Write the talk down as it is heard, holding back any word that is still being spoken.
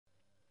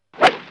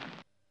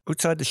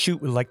Outside the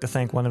Shoot would like to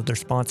thank one of their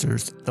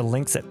sponsors, the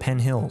Links at Penn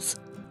Hills.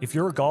 If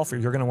you're a golfer,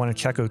 you're going to want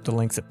to check out the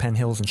Links at Penn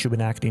Hills in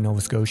Shubenacadie,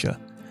 Nova Scotia.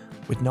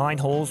 With 9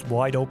 holes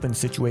wide open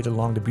situated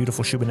along the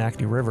beautiful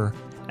Shubenacadie River,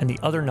 and the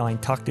other 9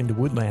 tucked into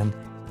woodland,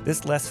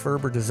 this Les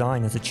Ferber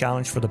design is a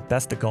challenge for the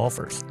best of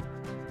golfers.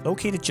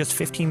 Located just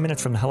 15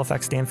 minutes from the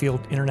Halifax Stanfield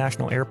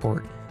International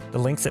Airport, the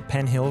Links at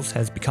Penn Hills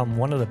has become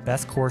one of the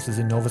best courses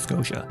in Nova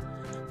Scotia.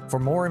 For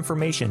more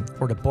information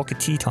or to book a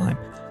tee time,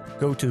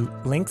 go to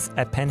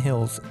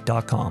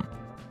linksatpennhills.com.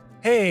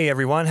 Hey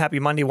everyone, happy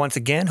Monday once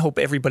again. Hope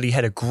everybody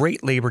had a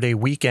great Labor Day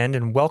weekend,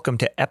 and welcome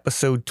to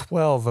episode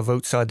 12 of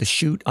Outside the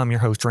Shoot. I'm your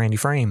host, Randy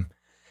Frame.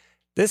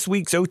 This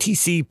week's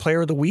OTC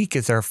Player of the Week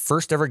is our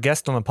first ever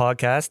guest on the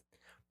podcast,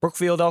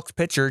 Brookfield Elks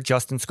pitcher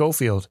Justin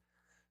Schofield.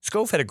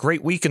 Schof had a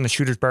great week in the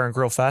Shooters Bar and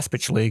Grill Fast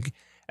Pitch League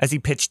as he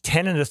pitched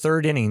 10 in the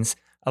third innings,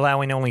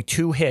 allowing only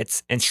 2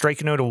 hits and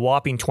striking out a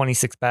whopping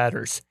 26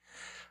 batters.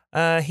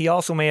 He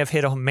also may have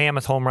hit a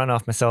mammoth home run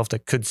off myself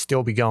that could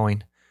still be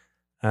going.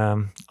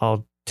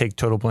 I'll take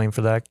total blame for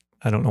that.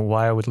 I don't know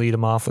why I would lead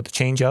him off with a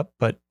changeup,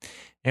 but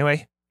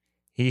anyway,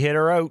 he hit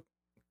her out.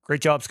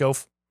 Great job,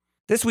 Schof.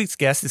 This week's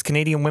guest is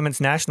Canadian Women's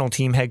National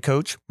Team head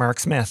coach Mark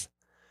Smith.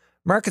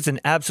 Mark is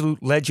an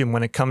absolute legend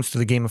when it comes to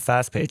the game of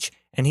fast pitch,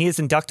 and he is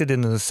inducted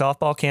into the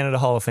Softball Canada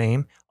Hall of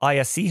Fame,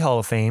 ISC Hall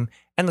of Fame,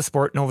 and the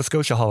Sport Nova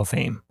Scotia Hall of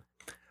Fame.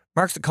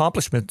 Mark's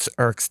accomplishments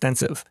are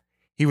extensive.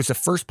 He was the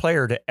first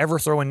player to ever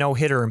throw a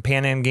no-hitter in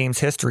Pan Am Games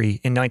history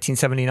in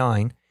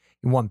 1979.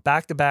 He won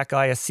back-to-back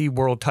ISC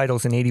World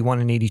titles in 81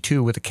 and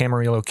 82 with the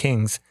Camarillo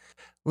Kings,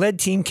 led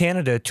Team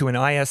Canada to an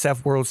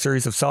ISF World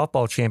Series of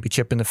Softball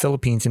Championship in the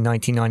Philippines in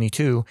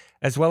 1992,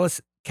 as well as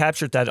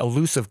captured that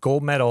elusive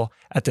gold medal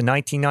at the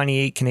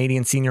 1998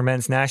 Canadian Senior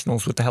Men's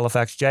Nationals with the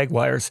Halifax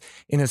Jaguars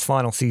in his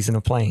final season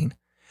of playing.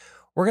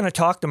 We're going to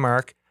talk to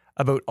Mark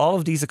about all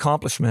of these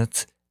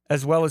accomplishments,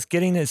 as well as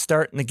getting his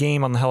start in the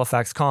game on the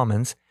Halifax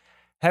Commons,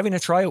 having a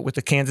tryout with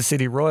the Kansas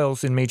City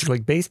Royals in Major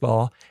League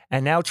Baseball,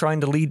 and now trying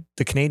to lead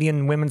the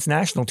Canadian women's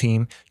national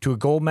team to a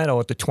gold medal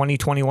at the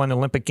 2021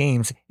 Olympic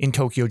Games in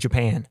Tokyo,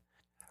 Japan.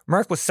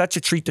 Mark was such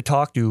a treat to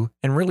talk to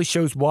and really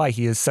shows why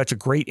he is such a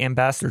great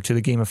ambassador to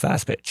the game of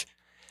fast pitch.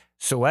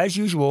 So as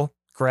usual,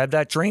 grab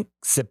that drink,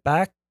 sit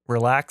back,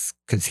 relax,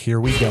 because here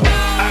we go.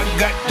 I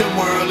got the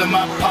world in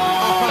my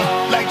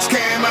palm, like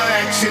camera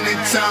action,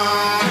 it's on.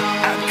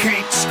 I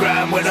can't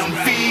describe what I'm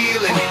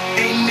feeling,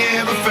 ain't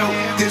never felt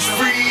this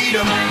freedom.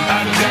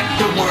 I got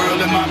the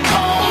world in my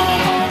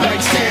palm,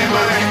 like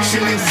camera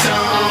action, it's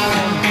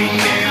on.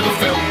 Ain't never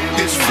felt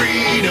this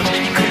freedom.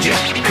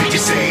 Could you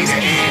say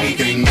that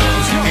anything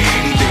goes,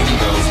 anything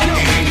goes,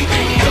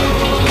 anything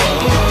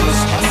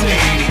goes,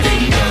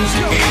 anything goes,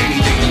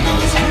 anything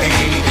goes,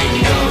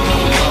 anything goes.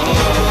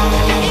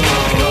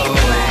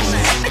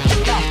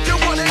 You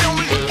want it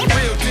only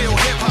real deal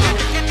hip hop.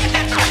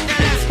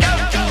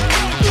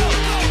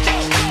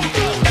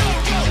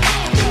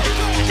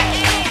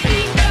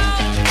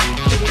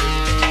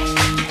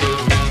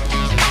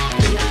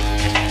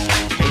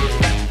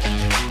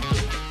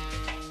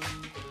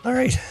 All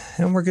right,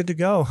 and we're good to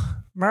go.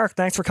 Mark,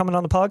 thanks for coming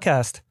on the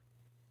podcast.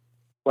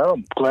 Well,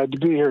 I'm glad to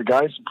be here,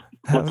 guys.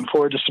 Looking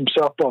forward to some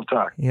softball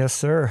talk. Yes,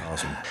 sir.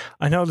 Awesome.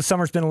 I know the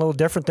summer's been a little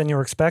different than you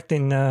were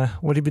expecting.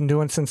 What have you been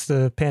doing since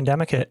the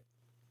pandemic hit?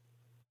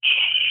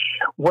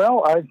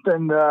 Well, I've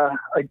been,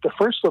 like the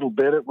first little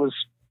bit, it was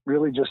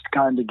really just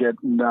kind of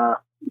getting,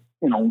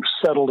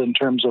 settled in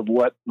terms of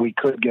what we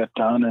could get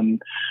done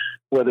and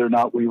whether or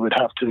not we would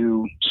have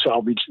to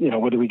salvage,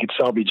 whether we could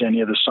salvage any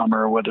of the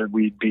summer or whether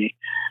we'd be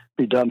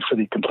done for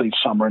the complete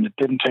summer. And it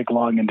didn't take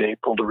long into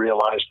April to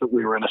realize that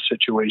we were in a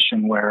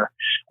situation where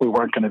we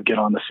weren't going to get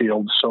on the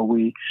field. So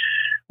we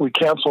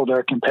canceled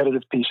our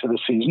competitive piece of the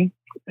season.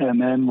 And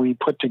then we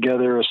put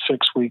together a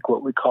 6-week,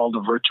 what we called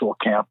a virtual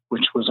camp,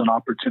 which was an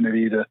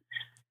opportunity to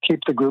keep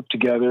the group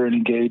together and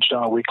engaged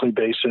on a weekly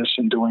basis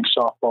in doing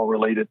softball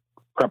related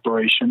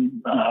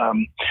preparation.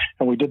 And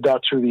we did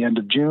that through the end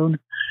of June.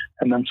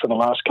 And then for the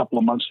last couple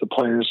of months, the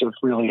players have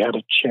really had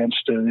a chance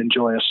to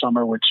enjoy a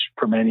summer, which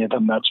for many of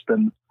them, that's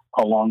been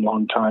a long,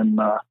 long time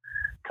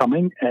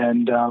coming.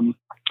 And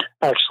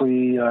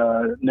actually,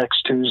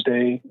 next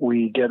Tuesday,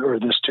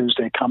 this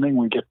Tuesday coming,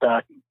 we get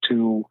back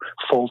to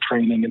full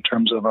training in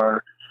terms of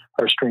our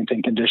strength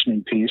and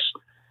conditioning piece.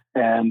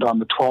 And on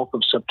the 12th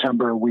of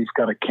September, we've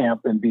got a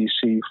camp in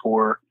BC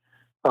for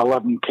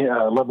 11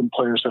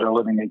 players that are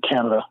living in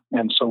Canada.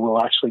 And so we'll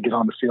actually get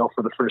on the field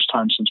for the first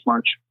time since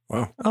March.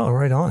 Wow. Oh,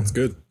 right on. That's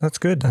good. That's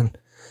good then.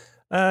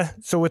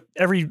 So with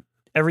every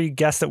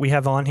guest that we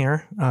have on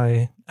here,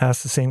 I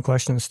ask the same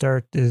question to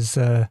start is,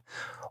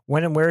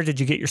 when and where did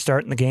you get your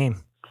start in the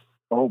game?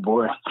 Oh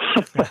boy.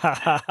 You're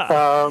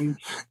going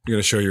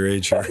to show your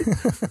age here.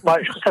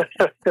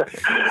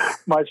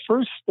 my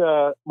first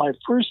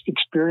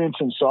experience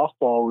in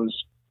softball was,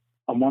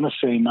 I want to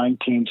say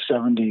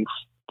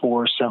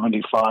 1974,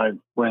 75,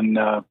 when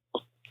a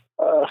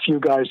few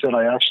guys that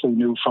I actually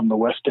knew from the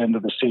west end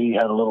of the city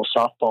had a little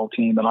softball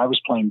team, and I was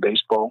playing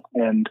baseball,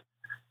 and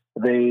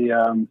they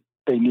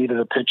they needed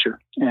a pitcher,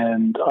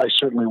 and I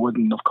certainly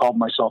wouldn't have called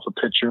myself a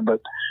pitcher,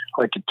 but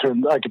I could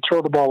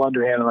throw the ball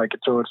underhand and I could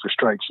throw it for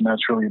strikes, and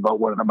that's really about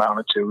what it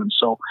amounted to. And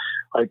so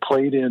I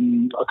played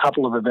in a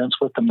couple of events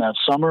with them that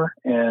summer,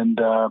 and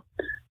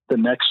the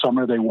next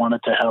summer they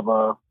wanted to have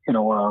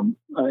an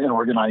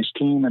organized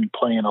team and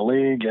play in a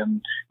league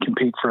and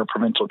compete for a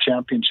provincial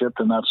championship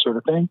and that sort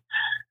of thing.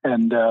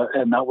 And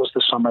that was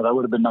the summer. That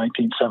would have been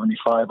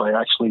 1975. I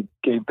actually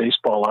gave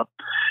baseball up,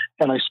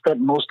 and I spent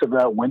most of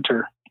that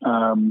winter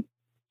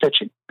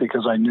pitching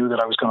because I knew that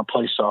I was going to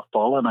play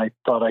softball, and I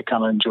thought I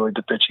kind of enjoyed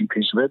the pitching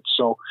piece of it.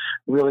 So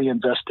really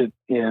invested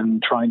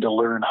in trying to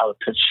learn how to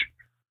pitch,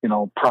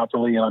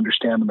 properly and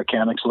understand the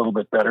mechanics a little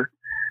bit better.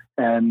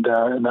 And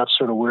that's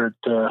sort of where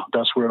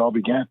it all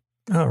began.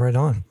 Oh, right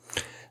on.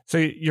 So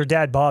your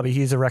dad, Bobby,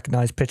 he's a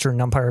recognized pitcher and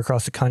umpire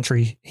across the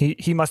country.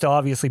 He must have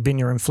obviously been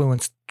your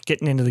influence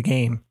getting into the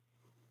game.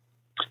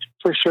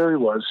 For sure he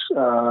was.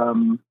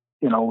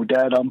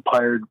 Dad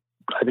umpired,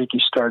 I think he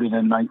started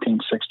in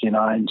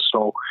 1969.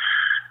 So,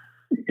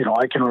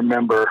 I can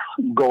remember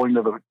going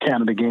to the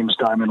Canada Games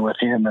Diamond with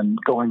him and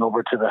going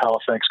over to the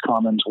Halifax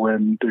Commons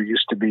when there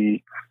used to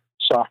be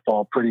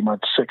softball pretty much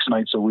 6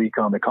 nights a week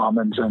on the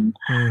Commons, and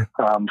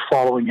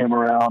following him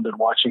around and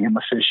watching him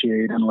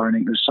officiate and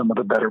learning who some of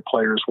the better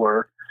players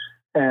were.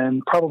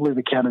 And probably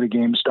the Canada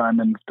Games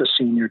Diamond, the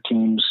senior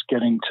teams,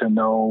 getting to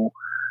know,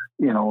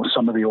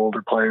 some of the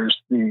older players,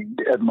 the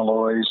Ed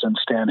Malloys and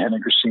Stan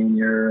Henniger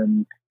Sr.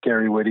 and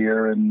Gary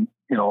Whittier and,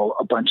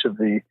 a bunch of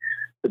the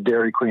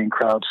Dairy Queen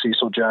crowd,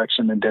 Cecil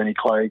Jackson and Denny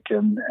Clark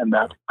and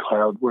that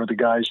crowd were the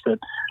guys that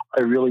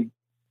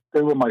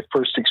they were my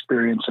first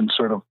experience in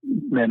sort of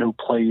men who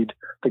played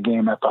the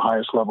game at the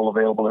highest level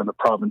available in the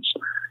province.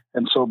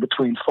 And so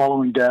between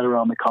following Dad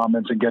around the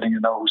Commons and getting to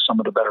know who some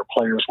of the better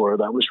players were,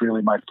 that was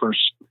really my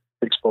first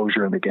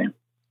exposure in the game.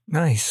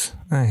 Nice.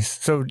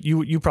 So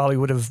you probably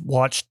would have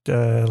watched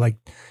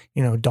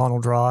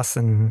Donald Ross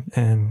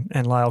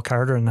and Lyle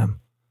Carter and them.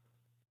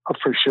 Oh,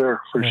 for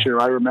sure.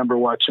 I remember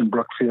watching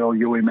Brookfield,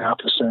 Huey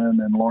Matheson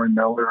and Lauren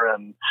Miller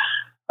and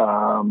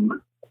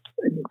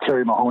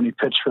Terry Mahoney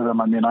pitch for them.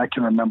 I mean, I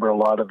can remember a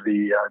lot of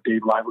the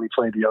Dave Lively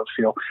played the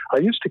outfield. I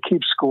used to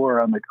keep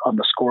score on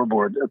the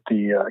scoreboard at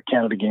the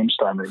Canada Games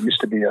Diamond. It used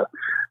to be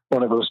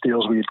one of those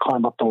deals where you'd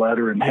climb up the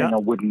ladder and hang a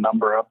wooden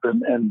number up,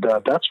 and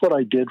that's what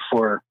I did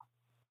for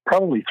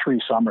probably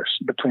 3 summers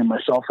between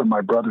myself and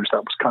my brothers. That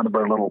was kind of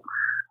our little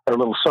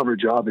summer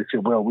job, if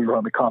you will. We were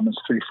on the Commons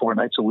 3-4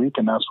 nights a week,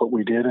 and that's what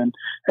we did. And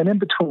in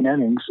between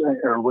innings,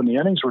 or when the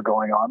innings were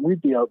going on,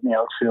 we'd be out in the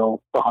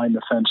outfield behind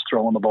the fence,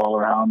 throwing the ball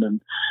around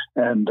and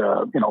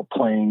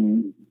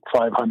playing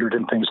 500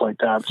 and things like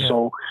that. Yeah.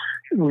 So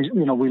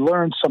we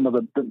learned some of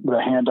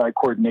the hand-eye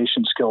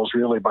coordination skills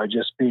really by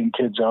just being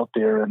kids out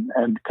there and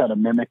kind of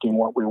mimicking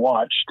what we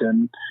watched.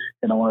 And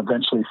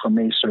eventually for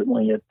me,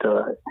 certainly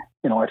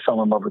I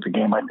fell in love with the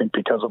game, I think,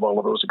 because of all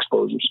of those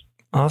exposures.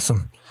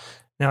 Awesome.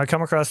 Now, I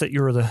come across that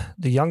you were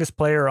the youngest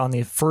player on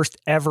the first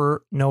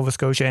ever Nova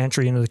Scotia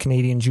entry into the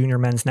Canadian Junior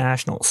Men's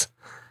Nationals.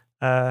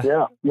 What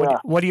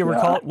do you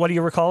recall? What do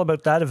you recall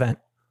about that event?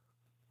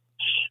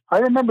 I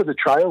remember the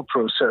tryout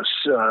process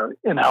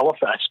in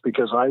Halifax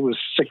because I was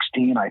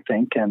 16, I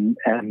think, and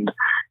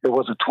it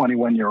was a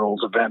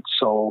 21-year-old's event.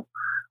 So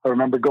I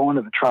remember going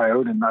to the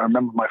tryout, and I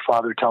remember my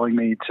father telling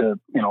me to,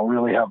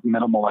 really have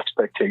minimal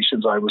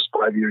expectations. I was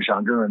 5 years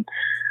younger, and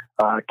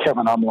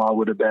Kevin Umlaw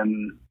would have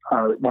been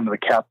one of the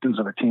captains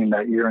of the team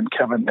that year, and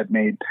Kevin had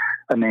made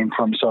a name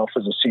for himself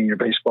as a senior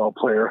baseball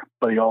player,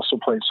 but he also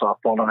played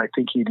softball, and I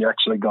think he'd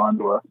actually gone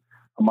to a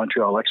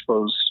Montreal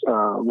Expos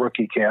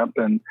rookie camp,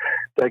 and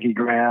Dougie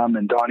Graham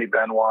and Donnie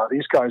Benoit,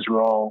 these guys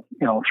were all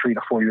 3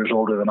 to 4 years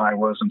older than I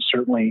was, and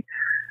certainly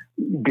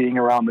being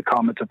around the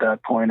Comets at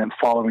that point and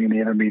following the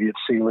Intermediate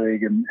C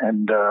League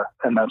and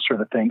that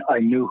sort of thing, I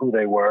knew who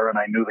they were and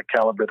I knew the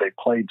caliber they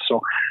played.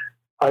 So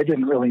I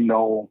didn't really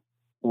know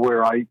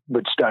where I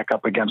would stack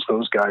up against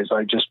those guys.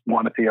 I just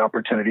wanted the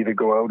opportunity to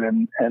go out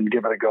and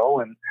give it a go.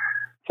 And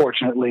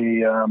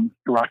fortunately,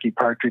 Rocky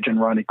Partridge and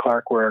Ronnie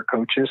Clark were our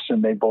coaches,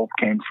 and they both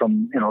came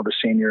from, the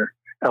senior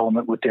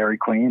element with Dairy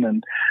Queen,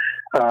 and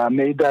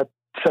made that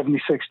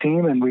 76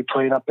 team. And we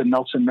played up in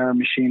Nelson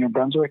Miramichi, New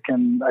Brunswick,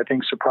 and I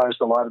think surprised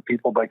a lot of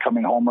people by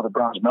coming home with a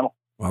bronze medal.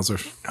 Wowzer.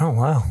 Oh,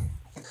 wow.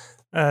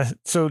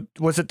 So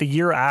was it the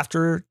year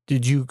after,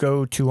 did you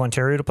go to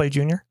Ontario to play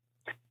junior?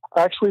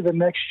 Actually, the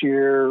next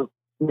year,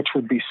 which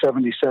would be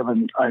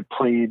 77, I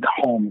played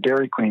home.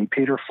 Dairy Queen,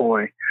 Peter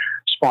Foy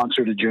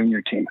sponsored a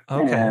junior team.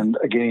 Okay. And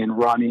again,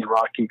 Ronnie and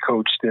Rocky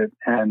coached it.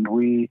 And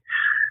we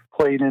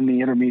played in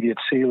the Intermediate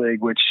C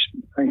League, which,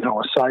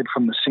 aside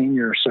from the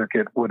senior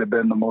circuit, would have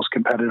been the most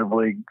competitive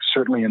league,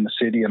 certainly in the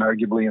city and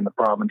arguably in the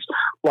province.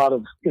 A lot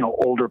of,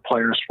 older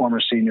players,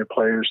 former senior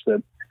players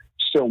that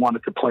still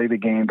wanted to play the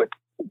game, but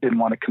didn't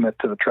want to commit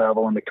to the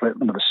travel and the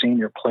commitment of the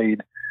senior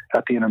played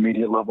at the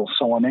intermediate level.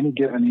 So on any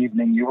given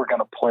evening, you were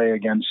going to play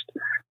against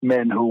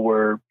men who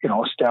were,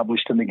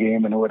 established in the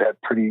game and who had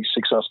had pretty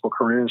successful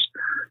careers.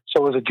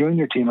 So as a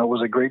junior team, it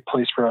was a great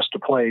place for us to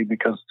play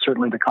because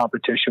certainly the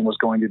competition was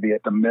going to be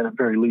at the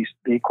very least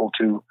equal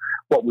to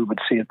what we would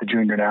see at the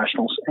junior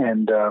nationals.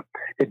 And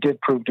it did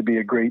prove to be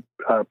a great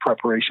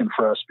preparation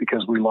for us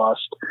because we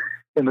lost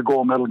in the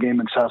gold medal game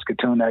in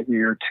Saskatoon that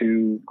year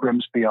to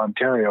Grimsby,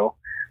 Ontario,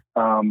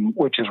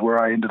 which is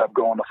where I ended up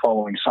going the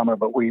following summer.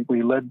 But we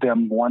led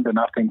them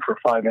 1-0 for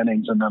 5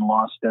 innings and then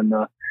lost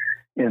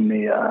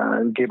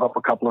gave up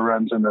a couple of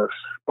runs in the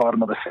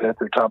bottom of the 5th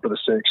or top of the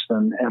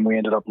 6th, and we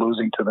ended up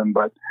losing to them.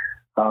 But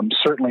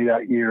certainly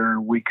that year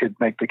we could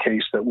make the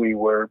case that we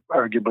were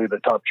arguably the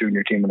top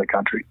junior team in the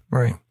country.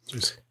 Right.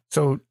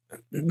 So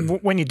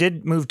when you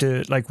did move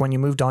to, when you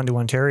moved on to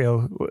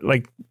Ontario,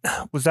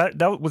 was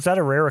that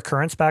a rare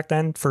occurrence back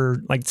then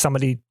for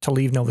somebody to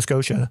leave Nova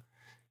Scotia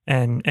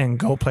and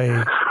go play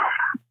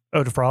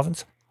out of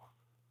province?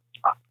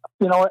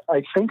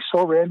 I think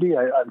so, Randy.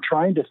 I'm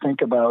trying to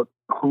think about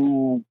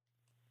who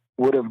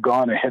would have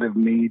gone ahead of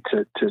me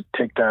to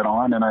take that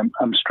on, and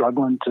I'm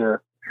struggling to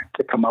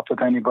come up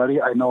with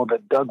anybody. I know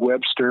that Doug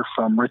Webster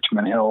from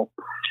Richmond Hill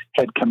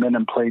had come in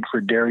and played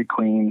for Dairy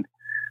Queen.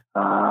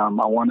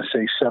 I want to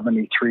say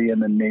 73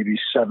 and then maybe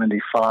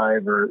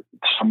 75 or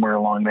somewhere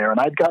along there. And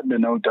I'd gotten to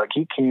know Doug.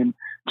 He came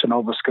to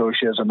Nova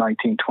Scotia as a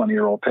 19,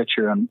 20-year-old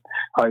pitcher, and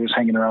I was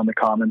hanging around the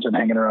commons and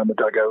hanging around the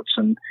dugouts,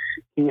 and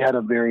he had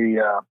a very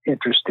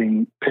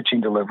interesting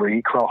pitching delivery.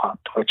 He crow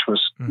hopped, which was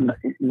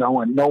no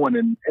one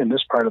in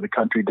this part of the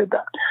country did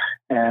that.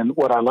 And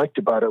what I liked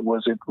about it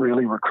was it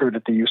really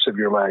recruited the use of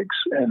your legs,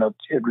 and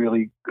it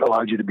really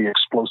allowed you to be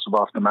explosive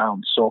off the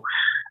mound. So,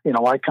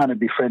 I kind of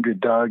befriended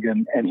Doug,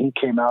 and he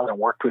came out and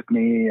worked with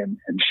me and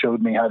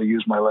showed me how to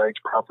use my legs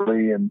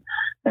properly and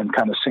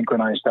kind of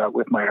synchronized that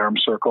with my arm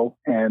circle.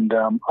 And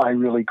I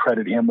really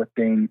credit him with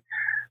being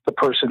the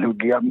person who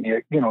gave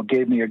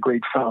me a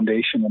great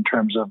foundation in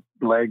terms of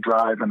leg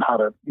drive and how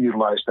to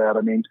utilize that.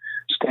 I mean,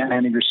 Stan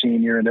Henninger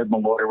Sr. and Ed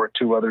Malloy were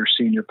two other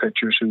senior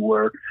pitchers who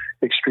were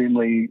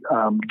extremely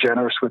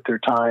generous with their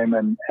time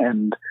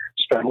and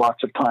spent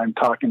lots of time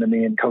talking to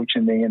me and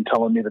coaching me and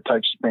telling me the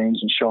types of things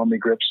and showing me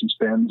grips and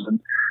spins.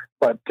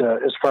 But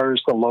as far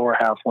as the lower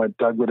half went,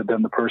 Doug would have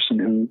been the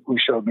person who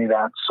showed me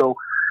that. So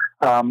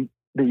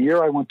the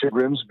year I went to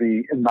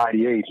Grimsby in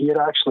 '98, he had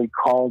actually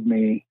called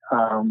me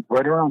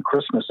right around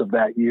Christmas of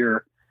that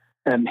year,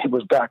 and he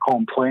was back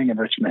home playing in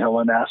Richmond Hill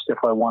and asked if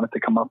I wanted to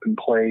come up and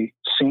play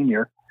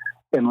senior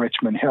in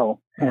Richmond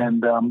Hill.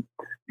 And,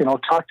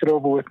 talked it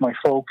over with my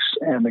folks,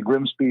 and the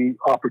Grimsby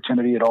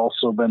opportunity had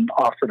also been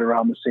offered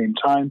around the same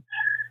time.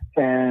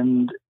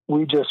 And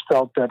we just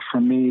felt that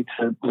for me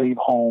to leave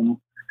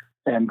home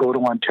and go to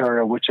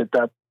Ontario, which at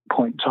that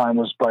point in time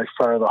was by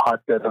far the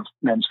hotbed of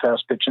men's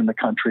fast pitch in the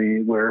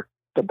country, where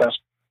the best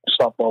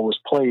softball was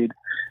played,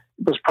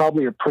 it was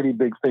probably a pretty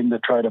big thing to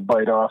try to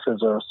bite off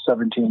as a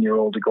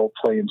 17-year-old to go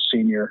play in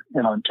senior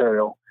in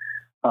Ontario.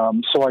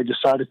 So I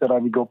decided that I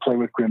would go play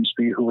with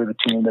Grimsby, who were the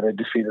team that had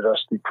defeated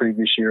us the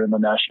previous year in the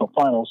national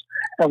finals.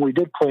 And we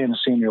did play in the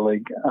senior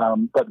league,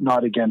 but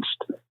not against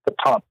the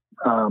top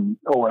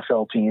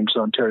OFL teams,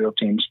 Ontario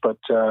teams. But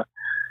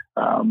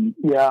I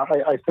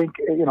think,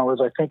 as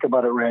I think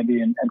about it,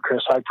 Randy and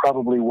Chris, I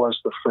probably was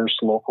the first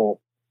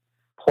local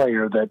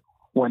player that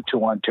went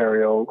to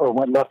Ontario or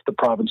left the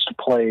province to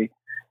play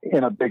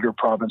in a bigger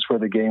province where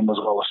the game was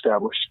well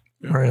established.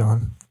 Right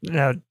on.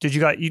 Now, did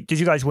you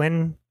guys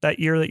win that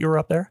year that you were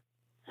up there?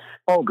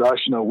 Oh gosh,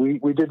 no, we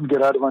didn't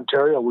get out of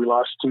Ontario. We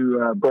lost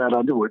to Brad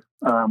Underwood,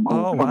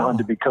 who went on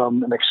to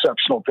become an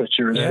exceptional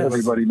pitcher, as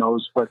everybody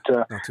knows. But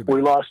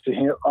we lost to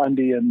him,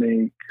 Undy,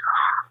 in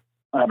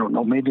I don't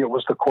know, maybe it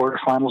was the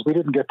quarterfinals. We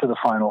didn't get to the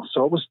finals.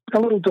 So it was a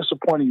little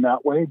disappointing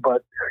that way,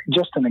 but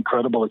just an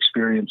incredible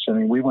experience. I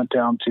mean, we went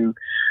down to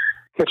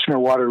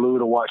Kitchener-Waterloo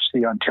to watch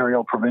the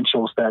Ontario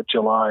Provincials that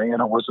July, and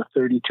it was a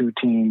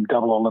 32-team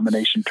double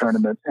elimination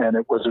tournament, and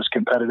it was as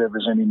competitive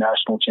as any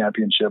national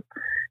championship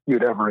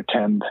you'd ever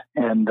attend.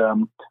 And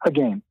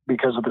again,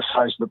 because of the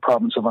size of the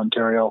province of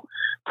Ontario,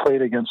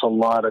 played against a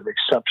lot of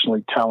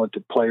exceptionally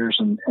talented players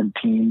and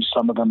teams.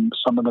 Some of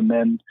the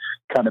men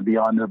kind of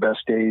beyond their best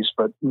days,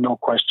 but no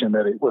question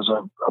that it was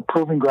a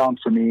proving ground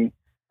for me,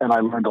 and I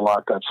learned a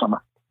lot that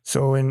summer.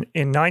 So in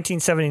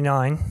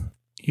 1979.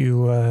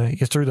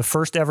 You threw the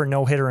first ever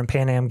no-hitter in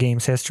Pan Am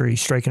Games history,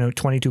 striking out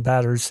 22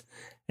 batters,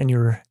 and you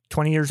were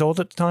 20 years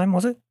old at the time,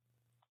 was it?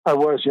 I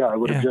was, yeah. I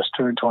would have just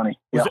turned 20.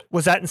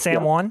 Was that in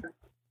San Juan?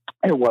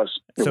 It was.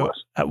 It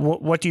was.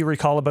 What do you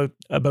recall about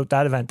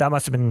that event? That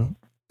must have been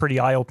pretty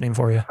eye-opening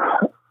for you.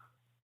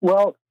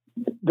 Well,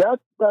 that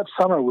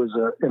summer was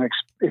an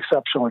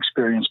exceptional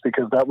experience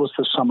because that was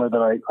the summer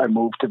that I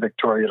moved to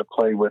Victoria to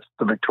play with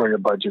the Victoria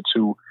Budgets,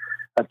 who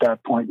at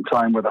that point in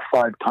time were the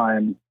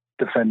 5-time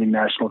defending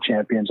national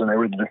champions, and they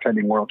were the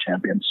defending world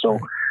champions. So,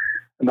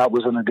 and that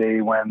was in a day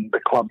when the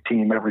club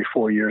team every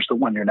 4 years that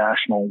won your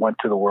national went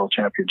to the world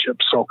championship.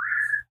 So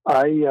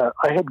I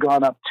had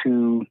gone up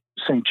to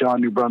St.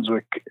 John, New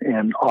Brunswick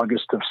in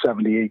August of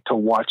 '78 to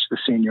watch the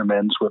senior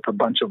men's with a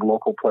bunch of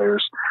local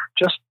players,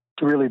 just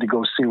really to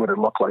go see what it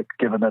looked like,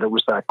 given that it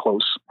was that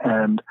close.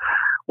 And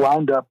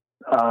wound up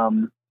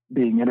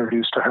being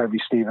introduced to Harvey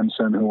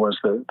Stevenson, who was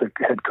the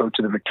head coach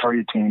of the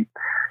Victoria team,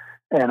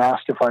 and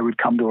asked if I would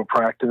come to a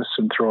practice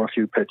and throw a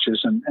few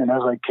pitches. And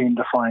as I came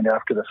to find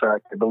after the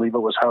fact, I believe it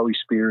was Howie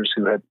Spears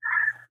who had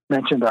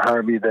mentioned to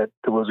Harvey that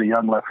there was a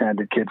young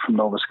left-handed kid from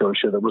Nova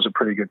Scotia that was a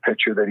pretty good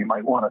pitcher that he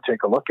might want to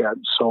take a look at.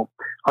 So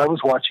I was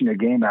watching a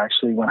game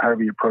actually when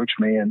Harvey approached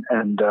me, and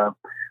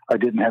I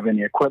didn't have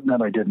any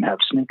equipment. I didn't have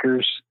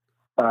sneakers.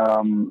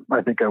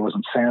 I think I was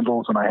in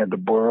sandals, and I had to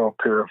borrow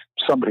a pair of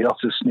somebody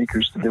else's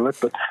sneakers to do it.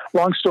 But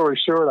long story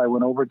short, I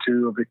went over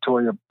to a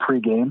Victoria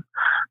pregame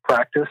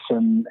practice,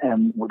 and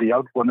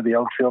one of the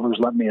outfielders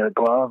lent me a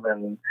glove,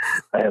 and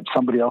I had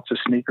somebody else's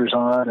sneakers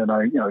on.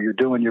 And you're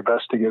doing your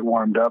best to get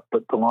warmed up,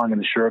 but the long and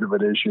the short of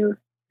it is you're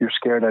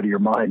scared out of your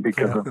mind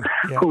because of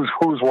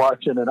who's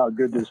watching and how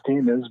good this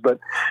team is. But,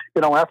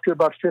 after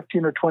about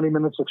 15 or 20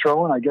 minutes of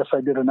throwing, I guess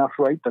I did enough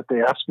right that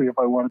they asked me if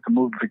I wanted to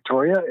move to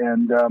Victoria.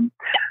 And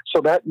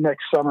so that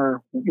next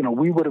summer,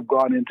 we would have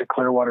gone into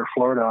Clearwater,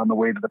 Florida on the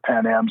way to the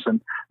Pan Ams,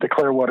 and the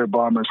Clearwater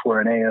Bombers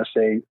were an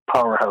ASA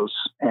powerhouse.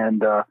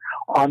 And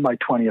on my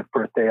 20th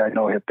birthday, I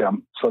no-hit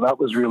them. So that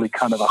was really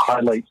kind of the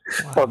highlight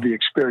of the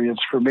experience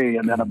for me.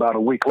 And then about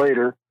a week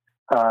later,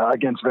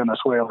 against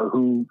Venezuela,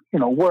 who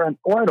were an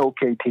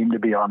okay team, to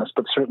be honest,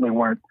 but certainly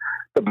weren't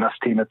the best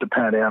team at the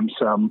Pan Ams.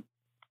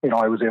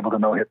 I was able to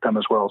no-hit them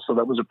as well. So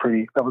that was a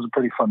pretty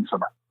fun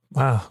summer.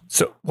 Wow.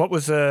 So what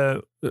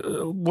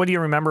do you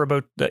remember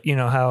about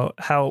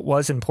how it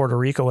was in Puerto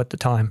Rico at the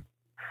time?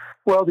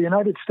 Well, the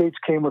United States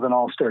came with an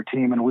all-star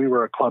team, and we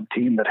were a club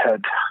team that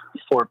had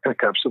 4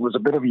 pickups. It was a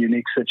bit of a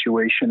unique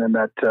situation in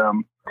that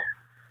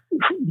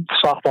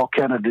Softball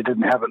Canada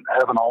didn't have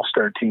an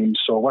all-star team.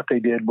 So what they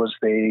did was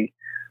they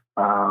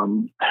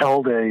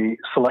held a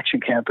selection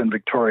camp in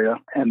Victoria,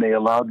 and they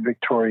allowed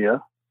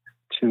Victoria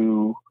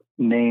to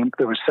name,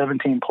 there were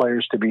 17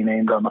 players to be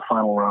named on the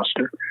final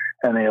roster,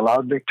 and they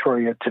allowed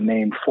Victoria to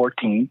name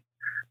 14,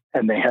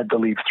 and they had to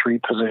leave 3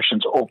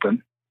 positions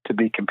open to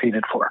be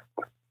competed for.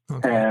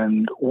 Okay.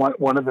 And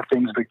one of the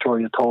things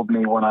Victoria told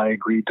me when I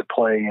agreed to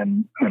play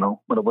in,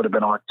 when it would have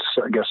been, I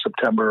guess,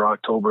 September or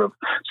October of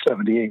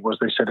 78, was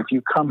they said, if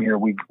you come here,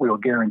 we'll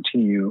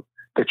guarantee you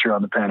that you're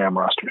on the Pan Am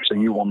roster. So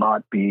you will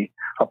not be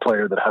a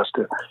player that has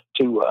to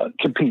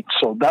compete.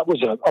 So that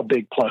was a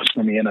big plus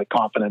for me and a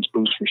confidence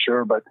boost for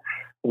sure. But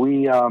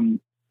we had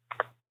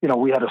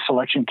a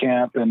selection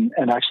camp, and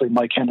actually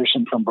Mike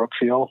Henderson from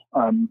Brookfield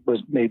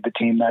made the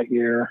team that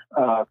year.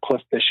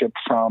 Cliff Bishop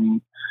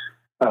from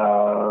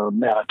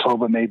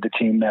Manitoba made the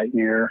team that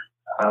year.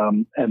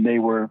 And they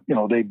were,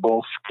 they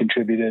both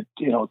contributed,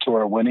 to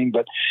our winning.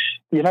 But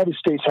the United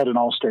States had an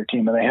all-star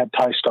team, and they had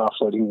Ty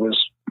Stofflet, who was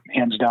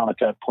hands down at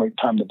that point in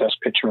time the best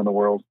pitcher in the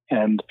world.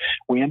 And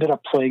we ended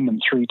up playing them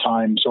 3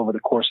 times over the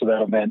course of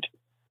that event.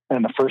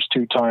 And the first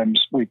 2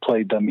 times we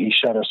played them, he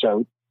shut us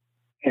out.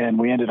 And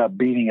we ended up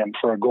beating him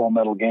for a gold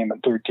medal in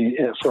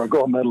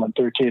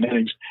 13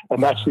 innings.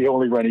 And that's the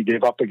only run he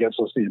gave up against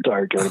us the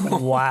entire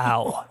tournament.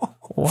 Wow.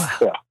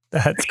 Yeah.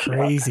 That's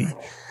crazy.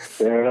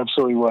 Yeah, it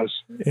absolutely was.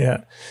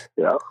 Yeah.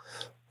 Yeah.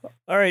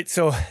 All right.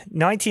 So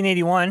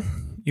 1981,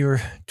 you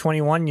were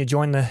 21, you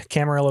joined the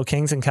Camarillo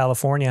Kings in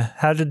California.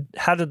 How did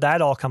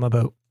that all come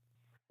about?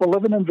 Well,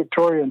 living in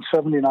Victoria in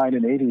 79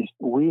 and 80,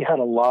 we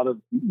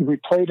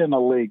played in a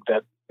league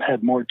that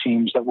had more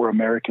teams that were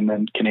American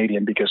than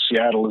Canadian, because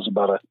Seattle is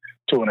about a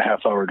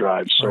 2.5-hour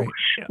drive. So right.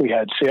 Yeah. We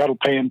had Seattle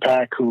Pay and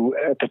Pack, who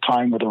at the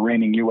time were the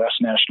reigning U.S.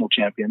 national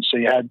champions. So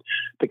you had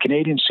the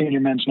Canadian senior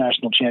men's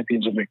national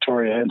champions in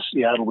Victoria and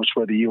Seattle, which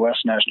were the U.S.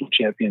 national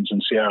champions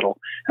in Seattle,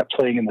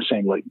 playing in the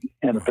same league,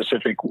 in the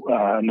Pacific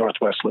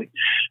Northwest League.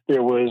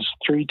 There was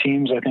 3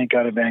 teams, I think,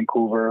 out of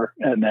Vancouver,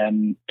 and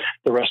then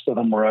the rest of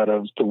them were out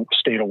of the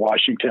state of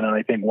Washington, and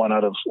I think 1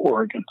 out of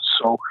Oregon.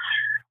 So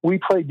we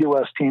played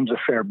U.S. teams a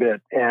fair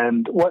bit.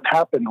 And what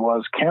happened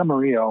was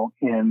Camarillo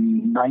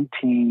in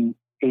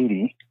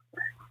 1980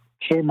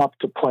 came up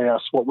to play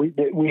us.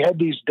 We had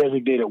these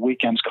designated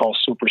weekends called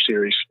Super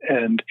Series.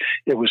 And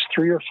it was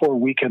 3 or 4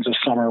 weekends of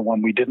summer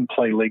when we didn't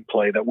play league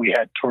play that we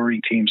had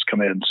touring teams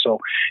come in. So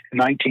in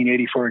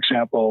 1980, for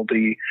example,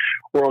 the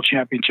World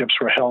Championships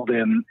were held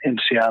in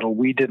Seattle.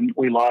 We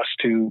lost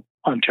to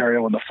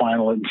Ontario in the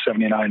final in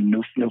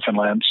 79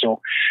 Newfoundland.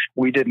 So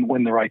we didn't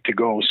win the right to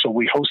go. So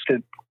we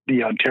hosted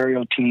the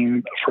Ontario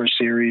team for a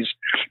series.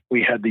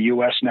 We had the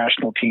U.S.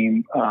 national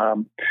team,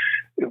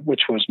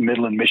 which was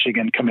Midland,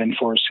 Michigan, come in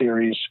for a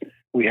series.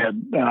 We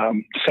had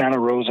Santa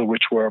Rosa,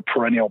 which were a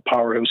perennial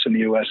powerhouse in the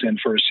U.S., in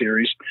for a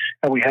series.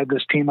 And we had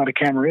this team out of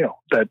Camarillo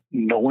that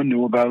no one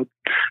knew about.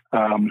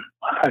 I'm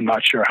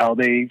not sure how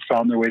they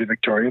found their way to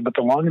Victoria, but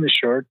the long and the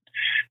short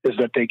is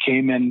that they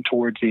came in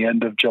towards the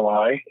end of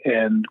July,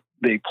 and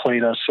they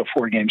played us a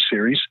 4-game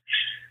series.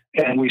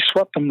 And we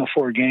swept them the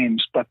 4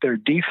 games, but their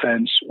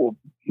defense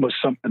was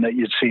something that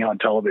you'd see on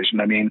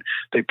television. I mean,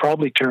 they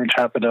probably turned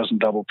half a dozen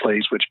double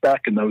plays, which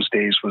back in those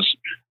days was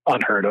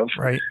unheard of.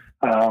 Right.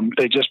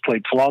 They just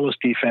played flawless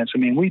defense. I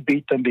mean, we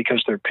beat them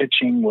because their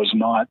pitching was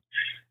not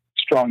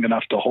strong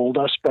enough to hold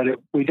us, but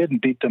we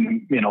didn't beat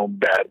them,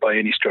 bad by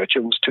any stretch.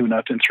 It was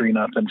 2-0,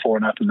 3-0,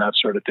 4-0, that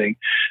sort of thing.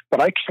 But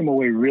I came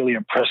away really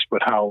impressed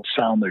with how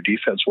sound their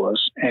defense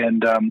was.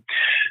 And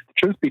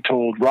truth be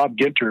told, Rob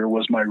Ginter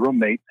was my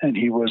roommate, and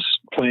he was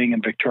playing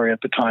in Victoria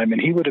at the time,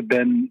 and he would have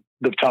been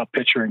the top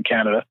pitcher in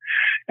Canada.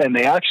 And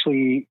they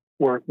actually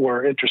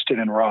were interested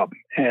in Rob,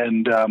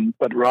 and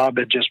but Rob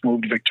had just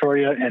moved to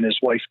Victoria, and his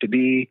wife to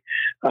be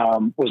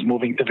was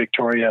moving to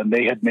Victoria, and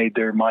they had made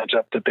their minds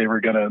up that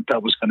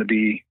that was gonna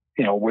be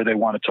where they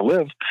wanted to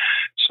live.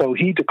 So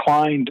he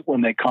declined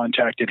when they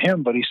contacted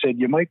him, but he said,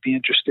 "You might be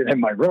interested in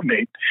my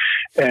roommate."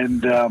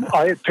 And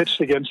I had pitched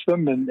against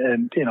them,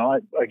 and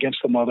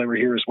against them while they were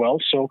here as well.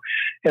 So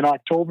in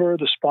October,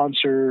 the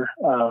sponsor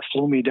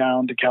flew me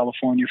down to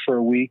California for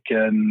a week,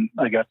 and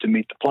I got to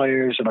meet the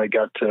players, and I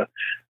got to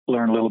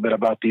learn a little bit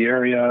about the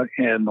area.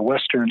 And the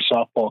Western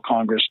Softball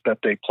Congress that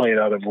they played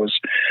out of was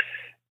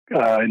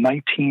in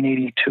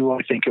 1982,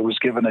 I think it was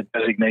given a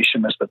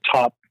designation as the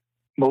top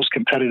most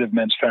competitive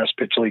men's fast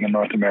pitch league in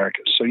North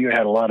America. So you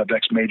had a lot of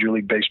ex-Major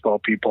League Baseball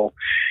people.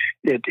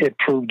 It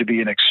proved to be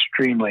an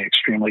extremely,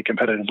 extremely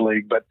competitive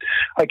league. But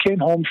I came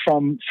home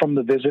from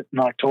the visit in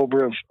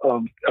October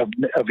of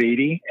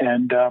 80,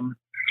 and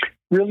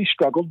really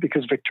struggled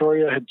because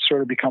Victoria had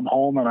sort of become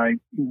home, and I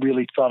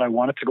really thought I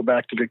wanted to go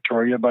back to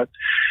Victoria. But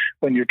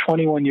when you're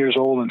 21 years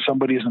old and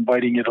somebody's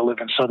inviting you to live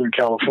in Southern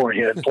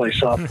California and play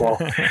softball,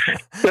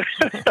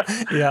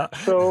 yeah.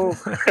 So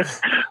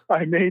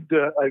I made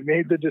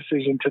the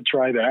decision to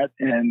try that,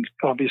 and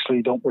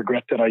obviously don't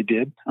regret that I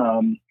did.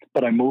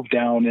 But I moved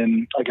down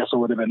in, I guess it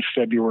would have been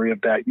February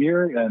of that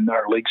year, and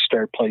our league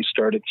play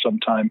started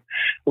sometime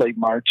late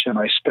March, and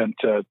I spent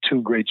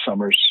 2 great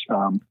summers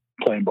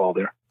playing ball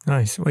there.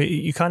 Nice. Well,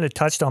 you kind of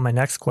touched on my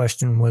next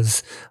question. I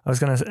was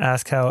going to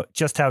ask how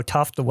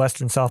tough the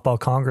Western Softball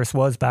Congress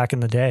was back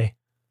in the day.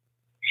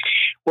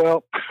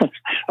 Well,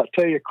 I'll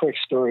tell you a quick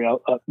story.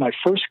 My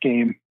first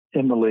game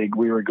in the league,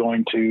 we were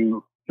going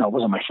to. No, it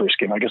wasn't my first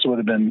game. I guess it would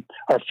have been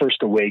our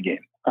first away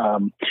game.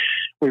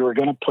 We were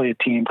going to play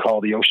a team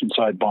called the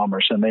Oceanside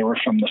Bombers, and they were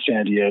from the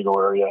San Diego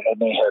area, and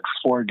they had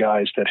 4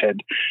 guys that had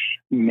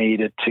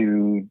made it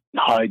to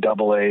high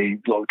AA,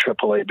 low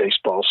AAA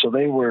baseball. So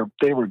they were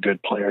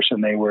good players,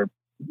 and they were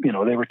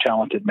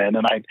talented men,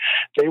 and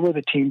they were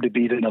the team to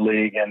beat in the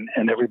league,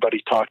 and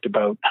everybody talked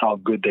about how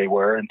good they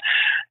were. And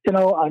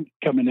I'm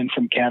coming in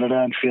from Canada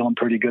and feeling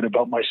pretty good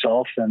about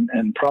myself,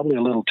 and probably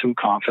a little too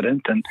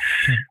confident. And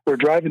we're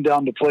driving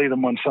down to play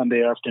them one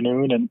Sunday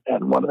afternoon,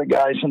 and one of the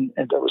guys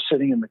that was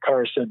sitting in the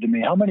car said to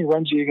me, "How many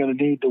runs are you going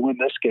to need to win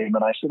this game?"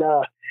 And I said,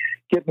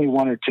 "Get me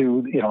 1 or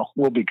 2,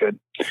 we'll be good."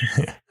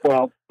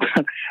 Well,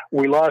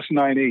 we lost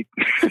 9-8,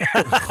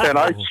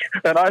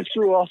 and I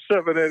threw all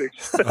 7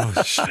 innings.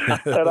 Oh, shit.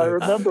 And I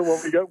remember when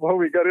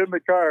we got in the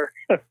car,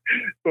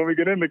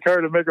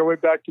 to make our way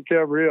back to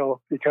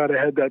Camarillo, he kind of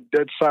had that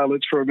dead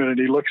silence for a minute.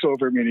 He looks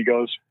over at me and he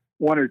goes,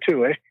 1 or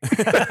 2, eh?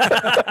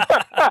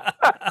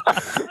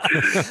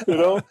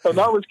 And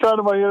that was kind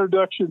of my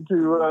introduction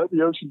to the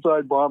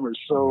Oceanside Bombers.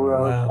 So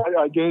wow.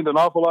 I gained an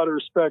awful lot of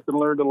respect and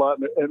learned a lot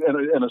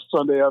in a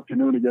Sunday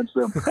afternoon against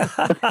them.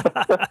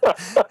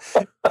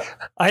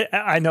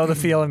 I know the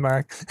feeling,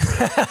 Mark.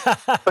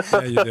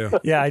 Yeah, you do.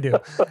 Yeah, I do.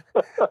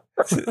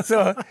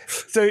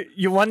 So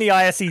you won the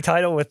ISE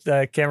title with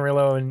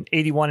Camarillo in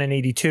 81 and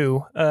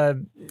 82. Yeah.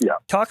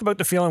 Talk about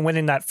the feeling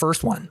winning that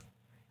first one.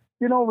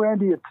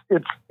 Randy,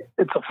 it's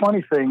a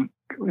funny thing.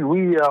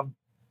 We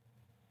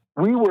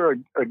were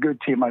a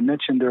good team. I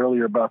mentioned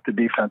earlier about the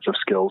defensive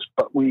skills,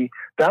 but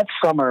that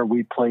summer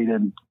we played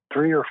in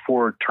 3 or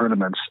 4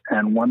 tournaments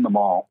and won them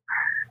all.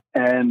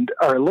 And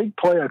our league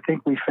play, I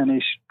think we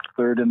finished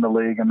 3rd in the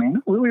league. I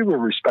mean, we were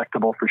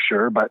respectable for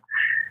sure, but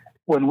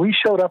when we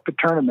showed up at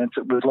tournaments,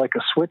 it was like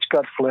a switch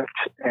got flipped,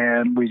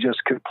 and we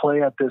just could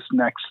play at this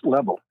next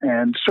level.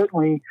 And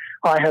certainly,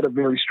 I had a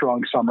very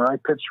strong summer. I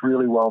pitched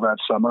really well that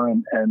summer,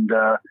 and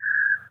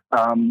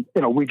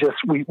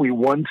we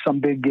won some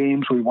big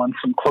games. We won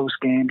some close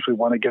games. We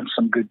won against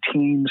some good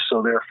teams.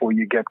 So therefore,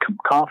 you get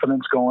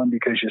confidence going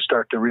because you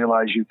start to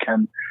realize you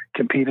can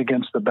compete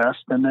against the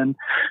best. And then,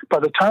 by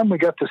the time we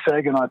got to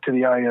Saginaw to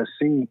the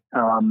ISC.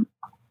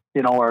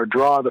 Our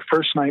draw, the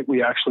first night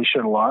we actually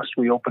should have lost.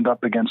 We opened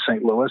up against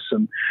St. Louis,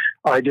 and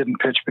I didn't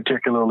pitch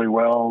particularly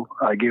well.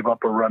 I gave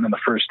up a run in the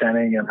first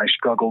inning, and I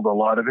struggled a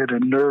lot of it,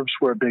 and nerves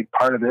were a big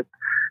part of it.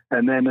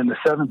 And then in the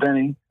 7th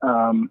inning,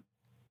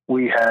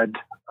 we had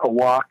a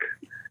walk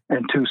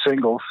and 2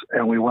 singles,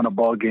 and we won a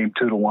ball game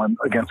 2-1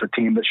 against a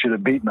team that should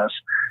have beaten us.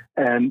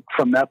 And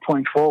from that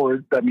point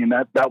forward, I mean,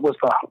 that was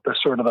the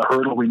sort of the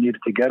hurdle we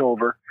needed to get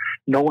over.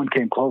 No one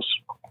came close.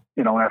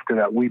 After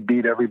that, we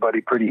beat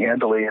everybody pretty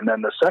handily. And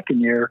then the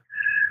second year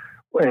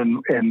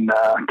in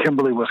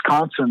Kimberly,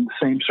 Wisconsin,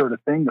 same sort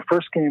of thing. The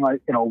first game,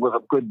 was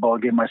a good ball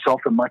game.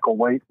 Myself and Michael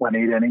White went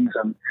 8 innings,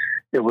 and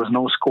it was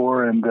no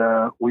score. And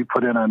we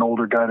put in an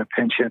older guy to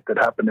pinch hit that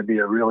happened to be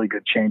a really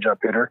good changeup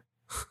hitter.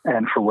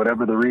 And for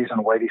whatever the reason,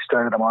 Whitey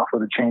started him off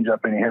with a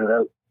changeup, and he hit it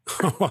out.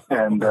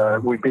 And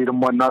we beat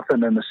them 1-0,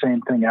 and the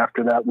same thing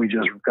after that. We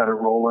just got it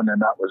rolling,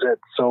 and that was it.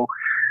 So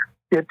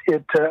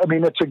I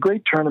mean, it's a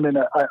great tournament.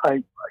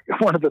 I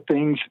one of the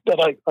things that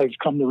I've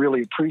come to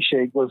really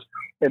appreciate was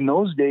in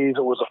those days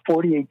it was a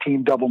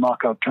 48-team double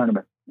knockout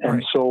tournament,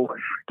 and so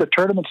the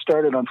tournament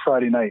started on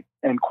Friday night,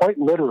 and quite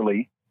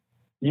literally,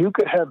 you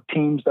could have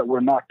teams that were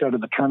knocked out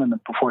of the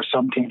tournament before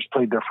some teams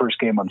played their first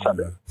game on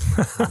Sunday.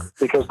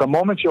 Because the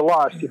moment you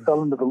lost, you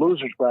fell into the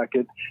losers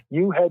bracket.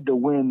 You had to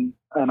win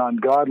an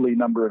ungodly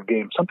number of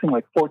games, something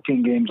like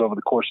 14 games over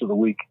the course of the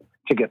week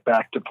to get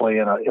back to play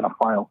in a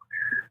final.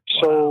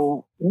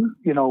 So,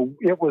 you know,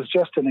 it was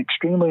just an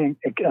extremely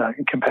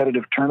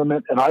competitive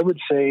tournament. And I would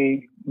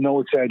say, no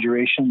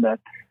exaggeration, that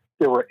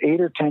there were 8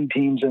 or 10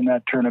 teams in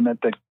that tournament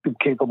that were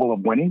capable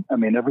of winning. I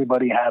mean,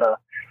 everybody had a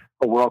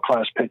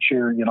world-class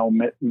pitcher. You know,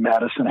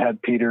 Madison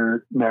had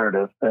Peter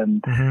Meredith,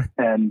 and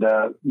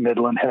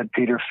Midland had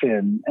Peter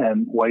Finn,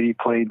 and Whitey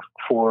played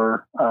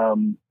for,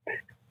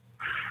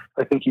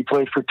 I think he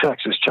played for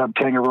Texas. Chubb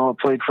Tangaroa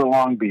played for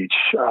Long Beach.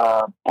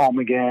 Paul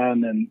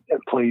McGann and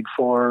played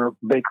for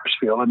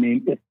Bakersfield. I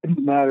mean, it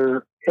didn't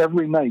matter.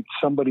 Every night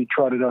somebody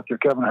trotted out there.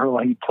 Kevin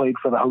Hurley, he played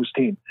for the host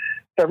team.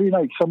 Every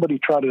night somebody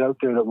trotted out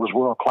there that was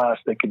world-class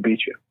that could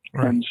beat you.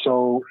 Right. And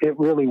so it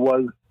really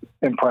was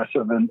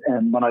impressive. And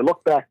when I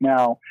look back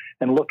now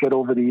and look at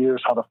over the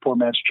years how the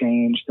format's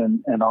changed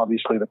and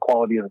obviously the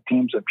quality of the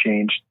teams have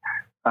changed,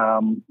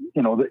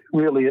 you know,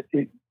 really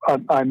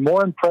I'm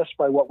more impressed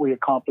by what we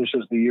accomplish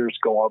as the years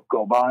go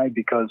by,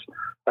 because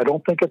I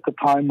don't think at the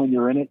time when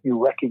you're in it,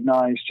 you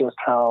recognize just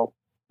how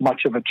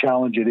much of a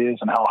challenge it is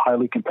and how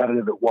highly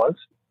competitive it was.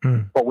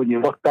 But when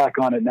you look back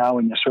on it now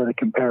and you sort of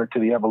compare it to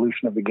the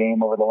evolution of the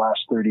game over the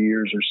last 30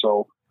 years or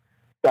so,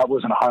 that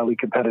was in a highly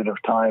competitive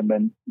time,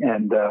 and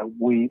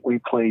we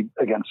played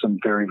against some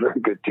very, very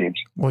good teams.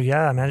 Well,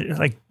 yeah, man,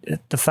 like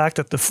the fact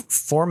that the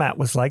format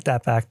was like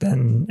that back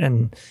then,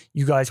 and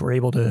you guys were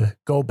able to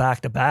go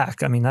back to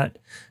back. I mean, that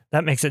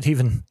makes it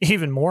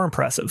even more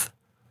impressive.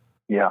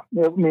 Yeah,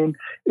 I mean,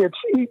 it's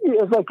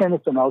like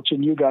anything else,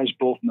 and you guys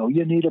both know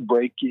you need a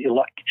break.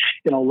 Luck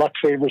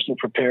favors the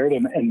prepared,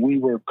 and we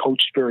were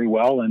coached very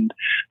well. And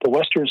the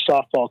Western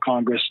Softball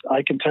Congress,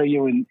 I can tell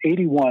you, in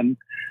 '81,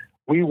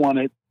 we won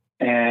it.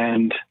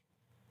 And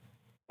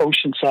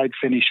Oceanside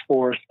finished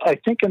 4th. I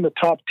think in the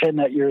top 10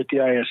 that year at the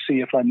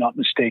ISC, if I'm not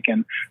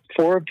mistaken,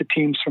 4 of the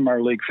teams from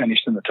our league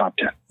finished in the top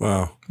 10.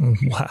 Wow.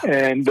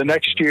 And the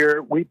next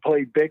year, we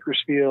played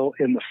Bakersfield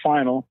in the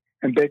final,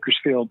 and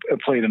Bakersfield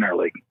played in our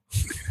league.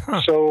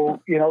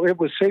 So, you know, it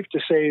was safe to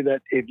say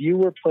that if you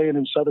were playing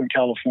in Southern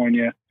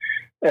California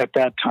at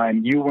that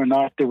time,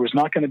 there was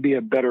not going to be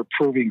a better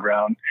proving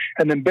ground.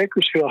 And then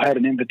Bakersfield had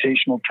an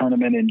invitational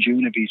tournament in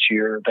June of each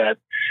year that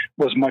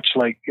was much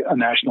like a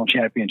national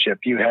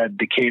championship. You had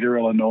Decatur,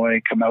 Illinois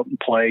come out and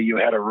play. You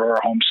had Aurora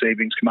Home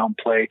Savings come out and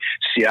play.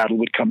 Seattle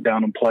would come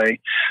down and play.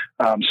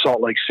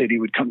 Salt Lake City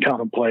would come down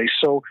and play.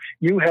 So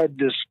you had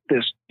this,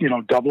 you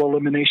know, double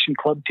elimination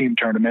club team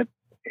tournament,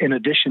 in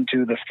addition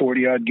to the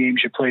 40-odd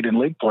games you played in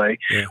league play,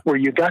 where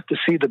you got to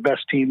see the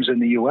best teams in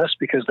the U.S.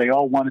 because they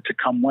all wanted to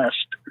come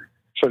west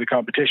for the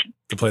competition.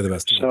 To play the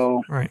best teams.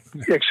 So,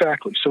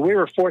 exactly. So we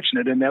were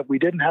fortunate in that we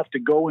didn't have to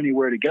go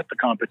anywhere to get the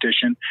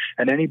competition,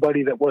 and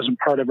anybody that wasn't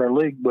part of our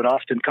league would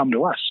often come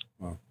to us.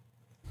 Wow.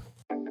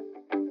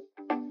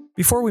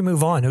 Before we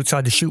move on,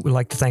 Outside the Chute would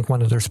like to thank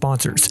one of their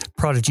sponsors,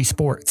 Prodigy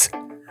Sports.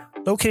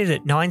 Located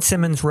at 9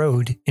 Simmons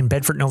Road in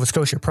Bedford, Nova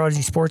Scotia,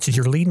 Prodigy Sports is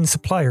your leading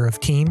supplier of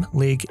team,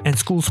 league, and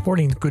school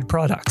sporting good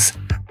products.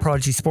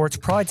 Prodigy Sports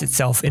prides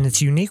itself in its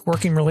unique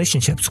working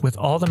relationships with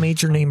all the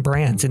major name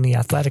brands in the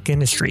athletic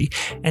industry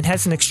and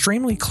has an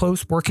extremely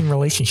close working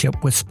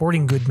relationship with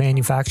sporting good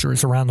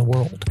manufacturers around the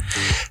world.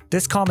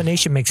 This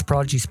combination makes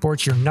Prodigy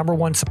Sports your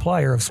 #1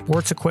 supplier of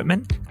sports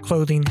equipment,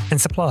 clothing, and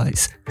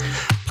supplies.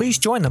 Please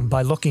join them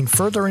by looking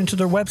further into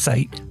their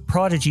website,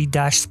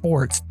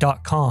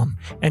 prodigy-sports.com,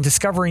 and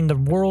discovering the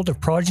world of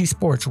Prodigy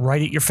Sports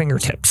right at your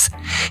fingertips.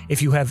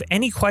 If you have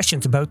any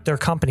questions about their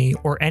company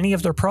or any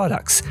of their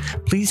products,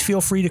 please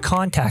feel free to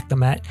contact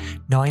them at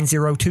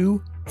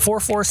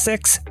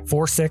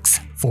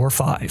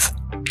 902-446-4645.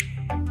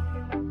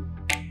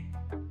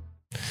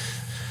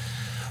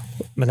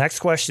 My next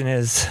question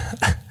is,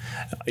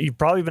 you've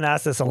probably been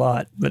asked this a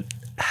lot, but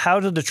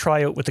how did the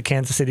tryout with the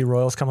Kansas City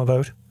Royals come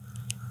about?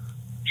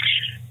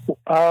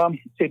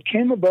 It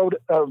came about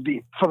from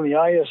the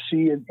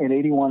ISC in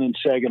 '81 in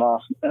Saginaw.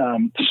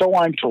 So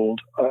I'm told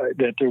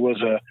that there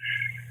was a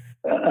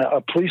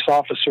police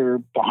officer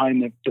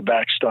behind the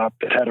backstop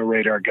that had a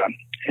radar gun.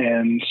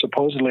 And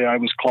supposedly I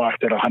was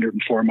clocked at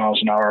 104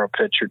 miles an hour a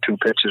pitch or 2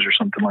 pitches or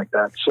something like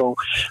that. So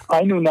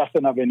I knew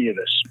nothing of any of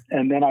this.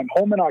 And then I'm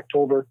home in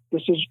October.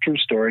 This is a true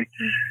story.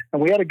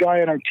 And we had a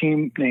guy on our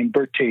team named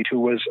Bert Tate,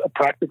 who was a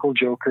practical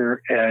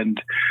joker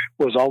and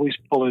was always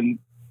pulling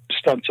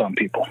stunts on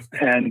people.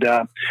 And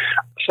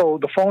so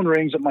the phone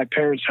rings at my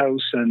parents'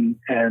 house, and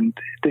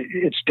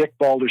it's Dick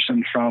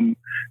Balderson from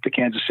the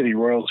Kansas City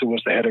Royals, who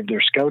was the head of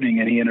their scouting,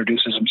 and he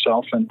introduces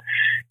himself, and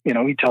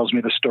he tells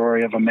me the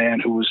story of a man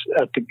who was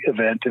at the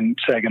event in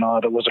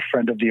Saginaw that was a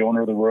friend of the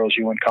owner of the Royals,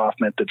 Ewan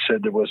Kaufman, that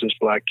said there was this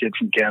black kid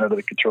from Canada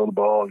that could throw the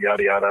ball,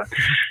 yada yada.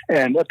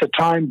 And at the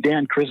time,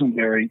 Dan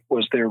Crisenberry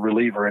was their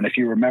reliever, and if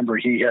you remember,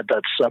 he had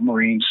that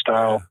submarine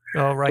style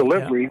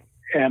delivery. Yeah.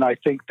 And I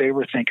think they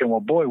were thinking,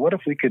 well, boy, what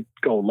if we could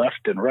go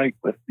left and right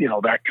with,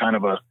 that kind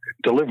of a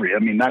delivery? I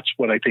mean, that's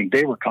what I think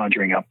they were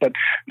conjuring up. But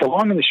the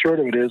long and the short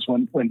of it is,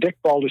 when Dick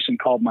Balderson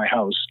called my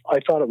house, I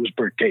thought it was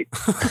Bert Tate,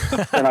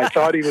 and I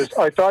thought he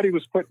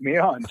was putting me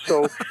on.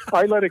 So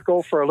I let it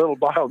go for a little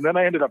while, and then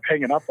I ended up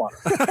hanging up on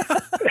him.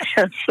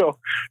 And so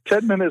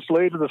 10 minutes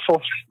later, the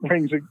phone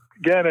rings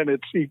again, and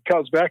he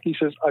comes back. He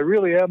says, I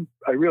really am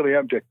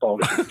Dick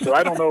Balderson. So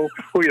I don't know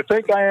who you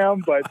think I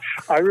am, but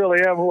I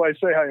really am who I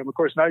say I am. Of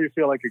course, now you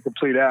feel like a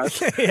complete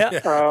ass.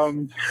 Yeah.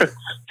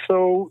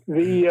 So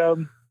they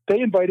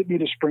invited me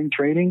to spring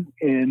training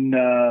in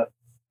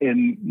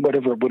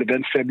whatever it would have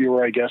been,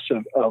 February, I guess,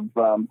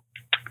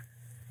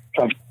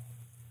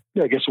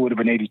 I guess it would have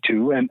been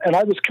 82. And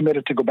I was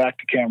committed to go back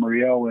to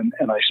Camarillo,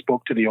 and I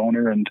spoke to the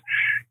owner, and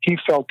he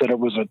felt that it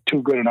was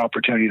too good an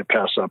opportunity to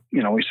pass up.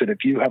 He said,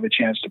 if you have a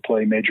chance to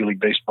play Major League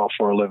Baseball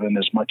for a living,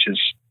 as much as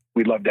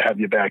we'd love to have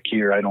you back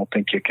here, I don't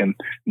think you can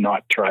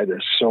not try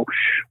this. So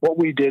what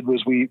we did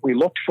was we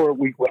looked for,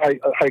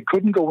 I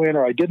couldn't go in,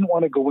 or I didn't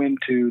want to go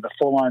into the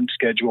full-on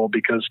schedule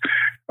because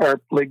our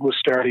league was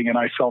starting, and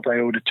I felt I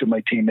owed it to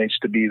my teammates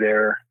to be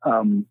there,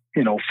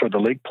 for the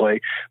league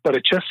play. But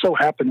it just so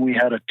happened we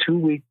had a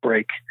 2-week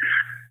break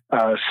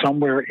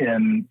somewhere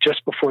in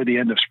just before the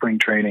end of spring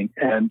training.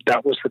 And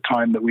that was the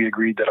time that we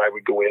agreed that I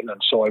would go in.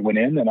 And so I went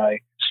in and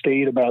I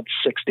stayed about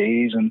 6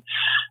 days, and,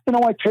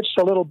 I pitched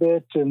a little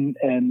bit, and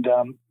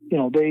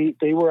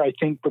they were, I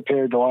think,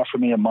 prepared to offer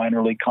me a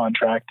minor league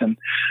contract. And,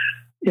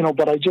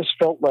 but I just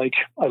felt like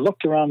I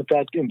looked around at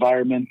that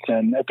environment,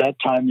 and at that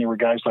time there were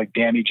guys like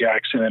Danny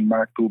Jackson and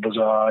Mark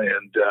Bubaza,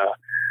 and,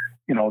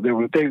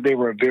 they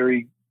were a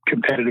very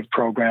competitive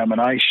program,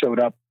 and I showed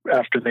up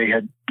after they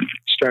had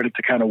started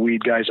to kind of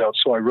weed guys out.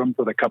 So I roomed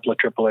with a couple of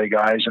AAA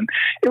guys, and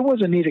it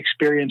was a neat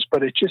experience,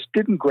 but it just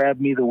didn't grab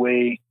me the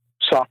way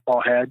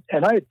softball had.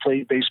 And I had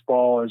played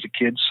baseball as a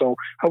kid, so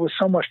I was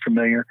somewhat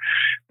familiar,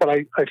 but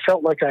I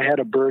felt like I had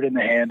a bird in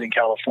the hand in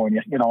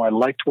California. I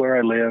liked where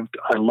I lived.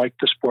 I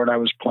liked the sport I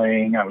was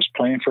playing. I was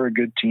playing for a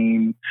good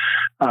team.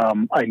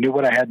 I knew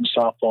what I had in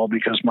softball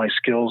because my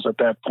skills at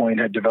that point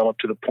had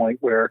developed to the point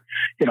where,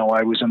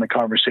 I was in the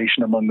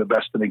conversation among the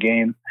best in the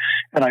game.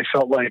 And I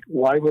felt like,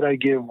 why would I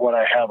give what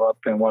I have up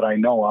and what I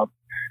know up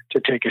to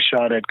take a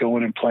shot at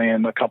going and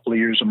playing a couple of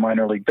years of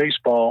minor league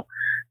baseball?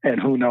 And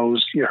who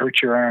knows, you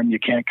hurt your arm, you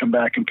can't come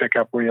back and pick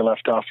up where you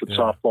left off with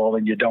softball,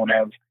 and you don't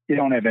have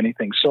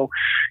anything. So,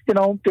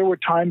 there were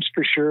times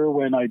for sure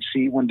when I'd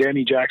see, when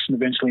Danny Jackson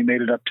eventually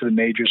made it up to the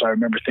majors, I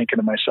remember thinking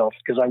to myself,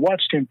 because I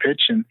watched him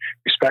pitch, and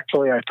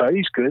respectfully, I thought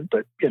he's good,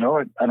 but,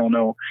 I don't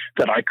know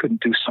that I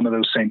couldn't do some of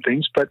those same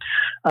things. But,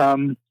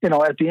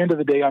 at the end of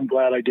the day, I'm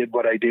glad I did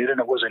what I did, and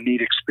it was a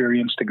neat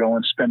experience to go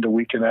and spend a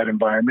week in that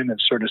environment and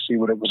sort of see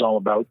what it was all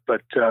about.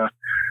 But,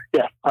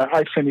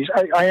 I finished.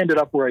 I ended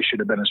up where I should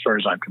have been as far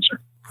as I'm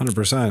concerned.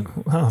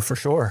 100%. Oh, for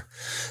sure.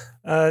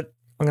 I'm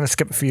going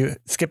to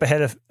skip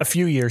ahead a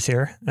few years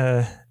here.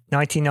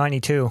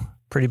 1992,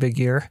 pretty big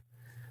year.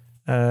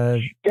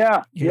 It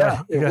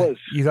was.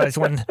 You guys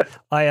won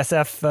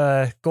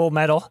ISF gold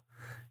medal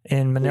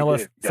in Manila,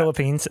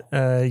 Philippines.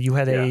 You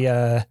had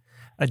a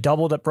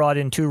double that brought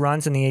in 2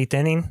 runs in the 8th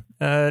inning.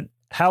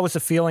 How was the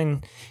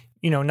feeling,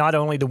 not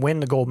only to win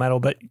the gold medal,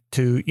 but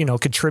to,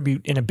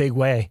 contribute in a big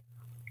way?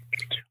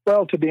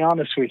 Well, to be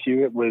honest with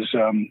you, it was,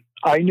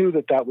 I knew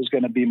that was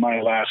going to be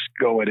my last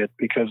go at it,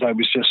 because I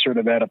was just sort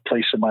of at a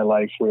place in my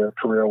life where,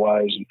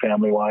 career-wise and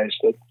family-wise,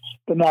 that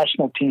the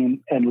national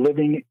team and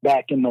living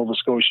back in Nova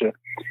Scotia,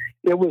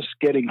 it was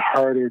getting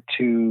harder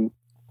to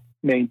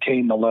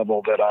maintain the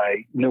level that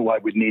I knew I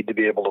would need to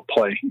be able to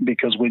play.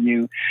 Because when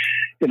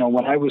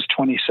when I was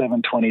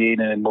 27, 28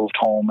 and moved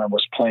home and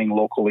was playing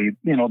locally,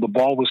 the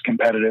ball was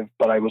competitive,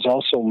 but I was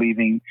also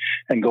leaving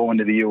and going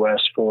to the U.S.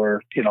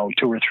 for, 2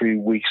 or 3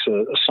 weeks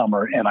a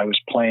summer. And I was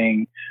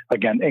playing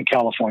again in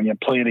California,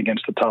 playing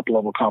against the top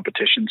level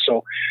competition.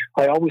 So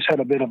I always had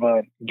a bit of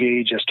a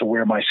gauge as to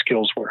where my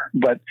skills were.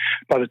 But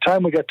by the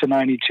time we got to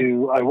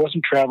 92, I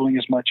wasn't traveling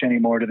as much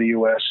anymore to the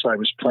U.S. I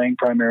was playing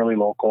primarily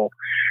local.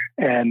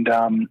 And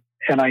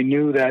I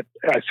knew that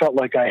I felt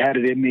like I had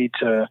it in me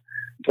to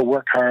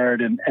work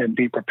hard and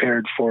be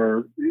prepared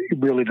for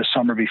really the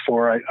summer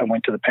before I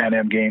went to the Pan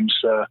Am Games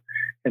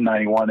in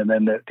 91 and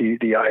then the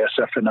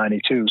ISF in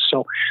 92.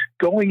 So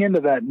going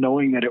into that,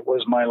 knowing that it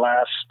was my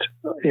last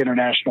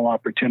international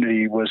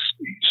opportunity was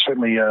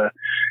certainly a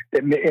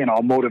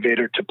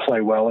motivator to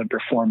play well and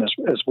perform as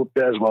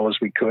well as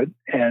we could.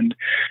 And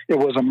it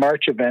was a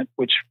March event,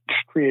 which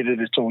created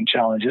its own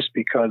challenges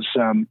because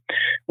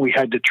we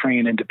had to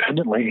train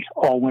independently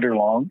all winter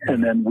long.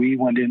 And then we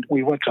went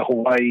to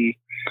Hawaii,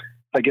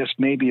 I guess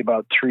maybe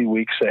about 3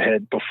 weeks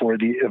ahead before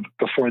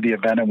the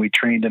event, and we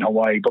trained in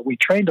Hawaii. But we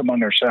trained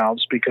among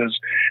ourselves because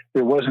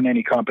there wasn't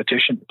any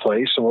competition to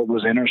play, so it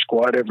was inter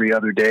squad every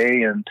other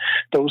day and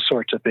those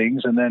sorts of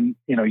things. And then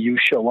you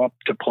show up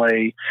to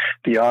play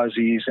the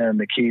Aussies and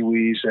the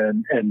Kiwis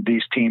and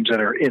these teams that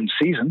are in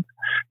season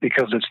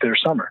because it's their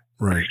summer.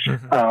 Right.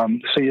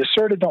 So you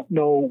sort of don't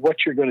know what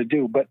you're going to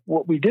do. But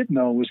what we did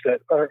know was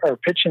that our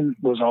pitching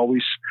was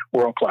always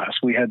world class.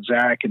 We had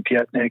Zach and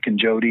Pietnik and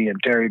Jody and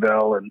Terry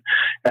Bell,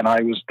 and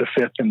I was the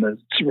fifth in the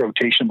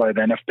rotation by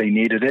then if they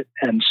needed it.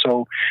 And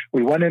so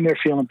we went in there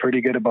feeling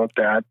pretty good about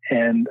that.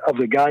 And of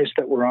the guys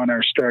that were on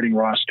our starting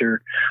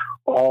roster,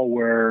 all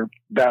were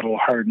battle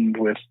hardened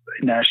with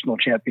national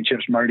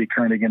championships. Marty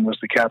Kernaghan was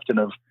the captain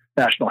of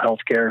National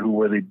Healthcare, who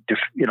were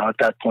at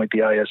that point the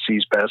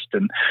ISC's best,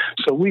 and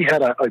so we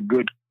had a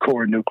good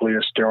core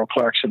nucleus. Daryl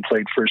Clarkson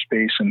played first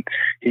base, and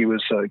he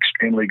was an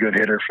extremely good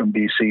hitter from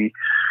BC.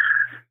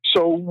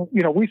 So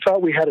we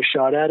thought we had a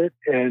shot at it,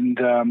 and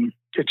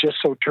it just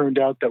so turned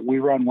out that we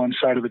were on one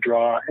side of the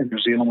draw, and New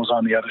Zealand was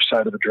on the other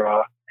side of the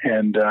draw,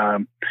 and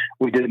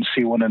we didn't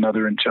see one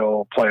another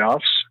until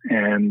playoffs,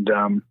 and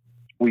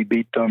we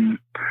beat them.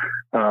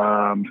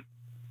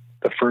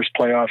 The first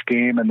playoff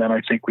game, and then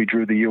I think we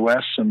drew the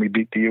U.S. and we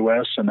beat the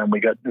U.S. and then we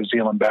got New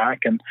Zealand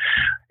back. And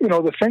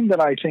the thing that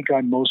I think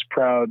I'm most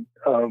proud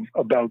of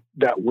about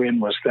that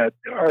win was that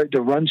the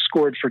runs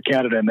scored for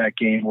Canada in that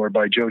game were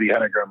by Jody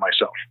Henniger and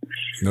myself.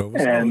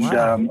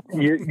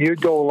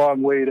 You'd go a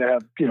long way to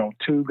have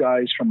two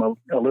guys from a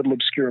little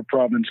obscure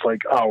province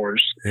like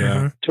ours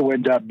to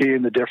end up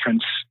being the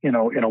difference in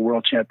a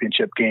world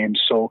championship game.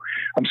 So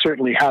I'm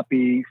certainly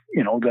happy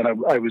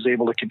that I was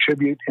able to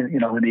contribute in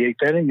the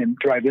eighth inning and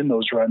drive in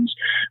those runs,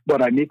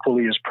 but I'm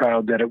equally as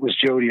proud that it was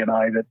Jody and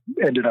I that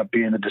ended up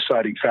being the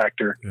deciding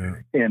factor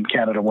in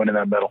Canada winning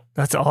that medal.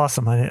 That's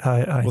awesome.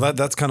 Well,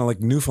 that's kind of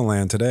like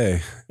Newfoundland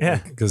today. Yeah.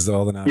 Because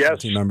all the national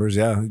team members,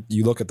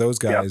 you look at those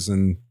guys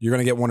and you're going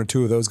to get one or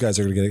two of those guys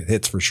are going to get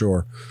hits for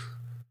sure.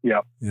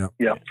 Yeah,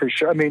 for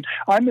sure. I mean,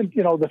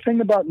 the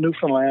thing about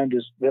Newfoundland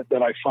is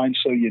that I find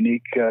so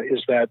unique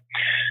is that,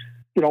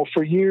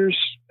 for years,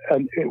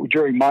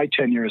 during my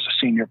tenure as a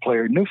senior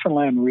player,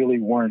 Newfoundland really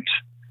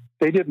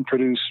they didn't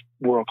produce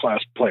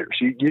world-class players.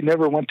 You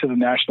never went to the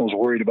Nationals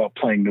worried about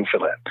playing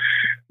Newfoundland.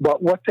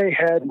 But what they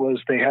had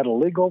a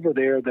league over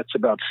there that's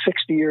about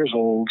 60 years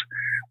old,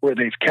 where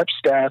they've kept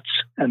stats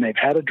and they've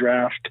had a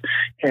draft,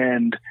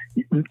 and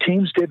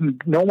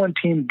no one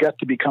team got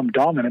to become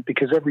dominant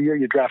because every year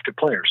you drafted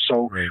players.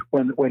 So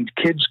when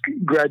kids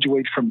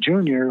graduate from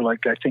junior,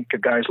 like I think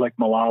guys like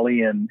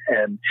Mullally and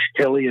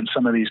Hilly and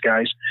some of these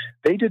guys,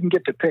 they didn't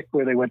get to pick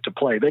where they went to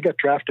play. They got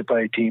drafted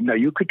by a team. Now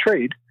you could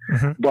trade,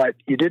 but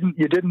you didn't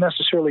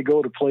necessarily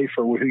go to play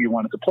for who you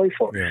wanted to play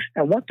for. Yeah.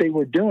 And what they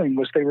were doing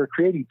was they were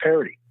creating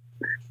parity.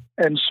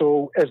 And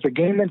so as the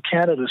game in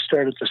Canada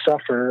started to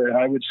suffer, and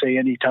I would say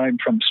any time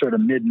from sort of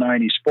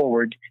mid-90s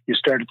forward, you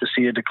started to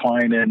see a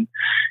decline in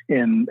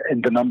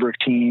the number of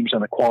teams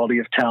and the quality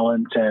of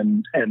talent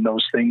and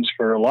those things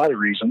for a lot of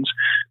reasons.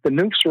 The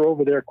Nukes were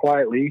over there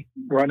quietly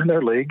running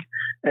their league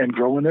and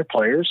growing their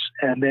players.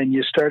 And then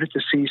you started to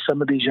see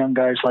some of these young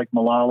guys like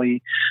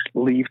Mullally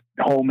leave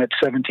home at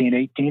 17,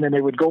 18, and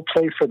they would go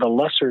play for the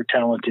lesser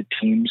talented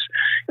teams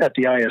at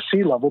the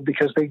ISC level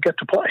because they get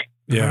to play.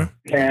 Yeah.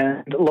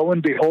 And lo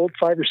and behold,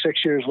 5 or 6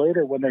 years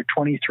later, when they're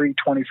 23,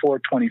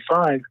 24,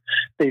 25,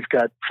 they've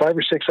got 5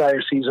 or 6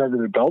 ISCs under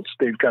their belts.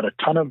 They've got a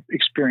ton of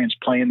experience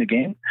playing the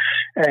game.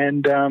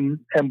 And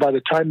by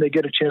the time they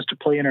get a chance to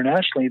play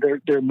internationally,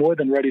 they're more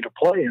than ready to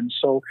play. And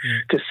so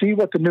to see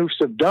what the Nukes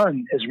have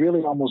done has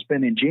really almost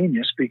been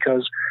ingenious,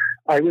 because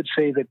I would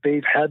say that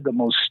they've had the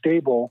most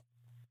stable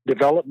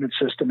development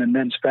system in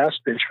men's fast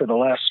pitch for the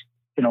last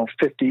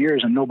 50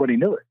 years, and nobody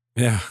knew it.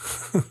 Yeah.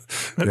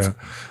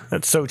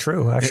 That's so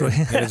true, actually.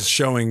 It's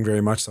showing very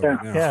much so.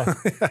 Yeah.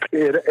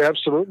 It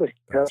absolutely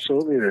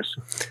it is.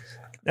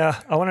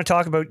 I want to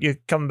talk about you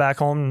coming back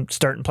home and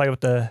starting to play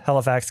with the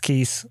Halifax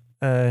Keys.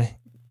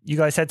 You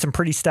guys had some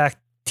pretty stacked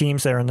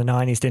teams there in the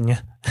 90s, didn't you?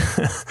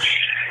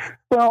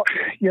 Well,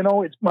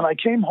 when I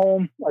came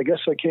home, I guess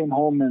I came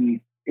home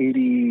in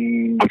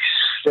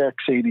 86,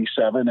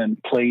 87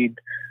 and played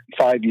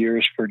 5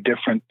 years for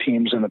different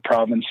teams in the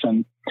province.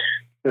 And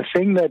the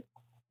thing that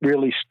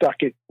really stuck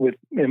it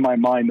in my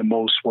mind the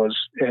most was,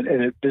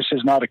 this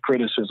is not a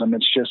criticism,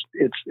 it's just,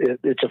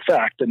 it's a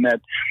fact. And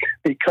that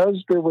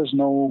because there was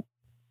no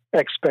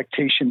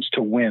expectations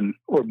to win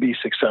or be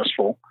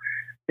successful,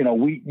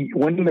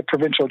 winning the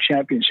provincial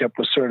championship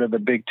was sort of the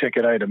big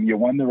ticket item. You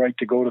won the right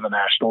to go to the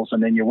nationals,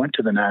 and then you went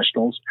to the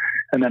nationals,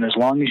 and then as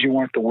long as you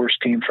weren't the worst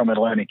team from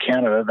Atlantic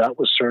Canada, that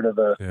was sort of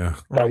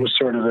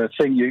the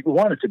thing you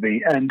wanted to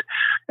be. And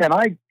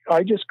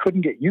I just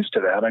couldn't get used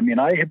to that. I mean,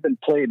 I had been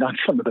playing on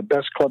some of the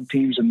best club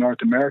teams in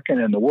North America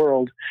and in the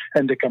world,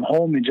 and to come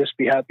home and just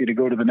be happy to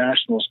go to the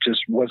nationals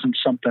just wasn't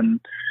something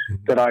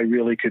that I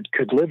really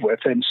could live with.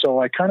 And so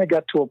I kind of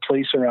got to a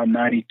place around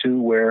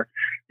 92 where,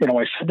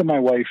 I said to my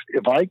wife,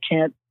 if I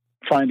can't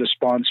find a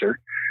sponsor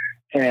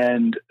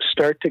and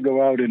start to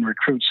go out and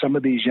recruit some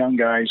of these young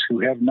guys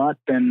who have not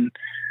been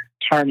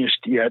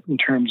tarnished yet in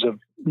terms of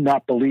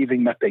not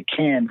believing that they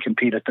can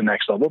compete at the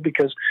next level,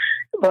 because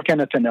like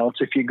anything else,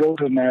 if you go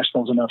to the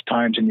nationals enough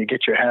times and you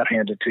get your hat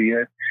handed to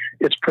you,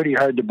 it's pretty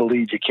hard to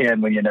believe you can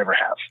when you never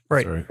have.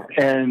 Right.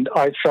 And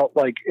I felt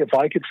like if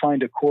I could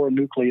find a core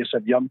nucleus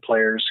of young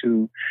players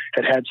who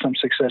had some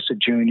success at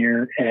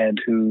junior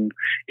and who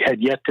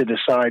had yet to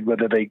decide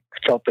whether they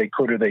felt they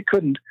could or they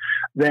couldn't,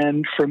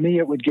 then for me,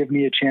 it would give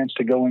me a chance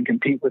to go and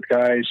compete with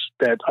guys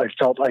that I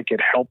felt I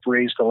could help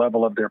raise the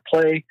level of their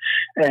play.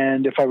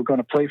 And if I were going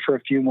to play for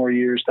a few more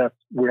years, that's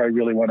where I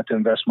really wanted to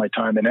invest my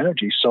time and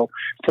energy. So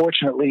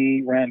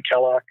fortunately, Rand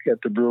Kellogg at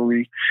the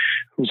brewery,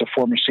 who's a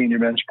former senior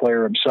men's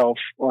player himself,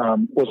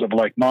 was of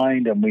like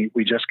mind, and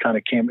we just kind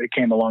of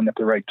came along at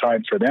the right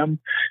time for them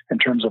in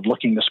terms of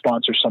looking to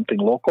sponsor something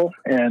local.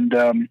 And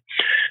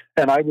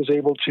I was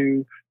able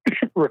to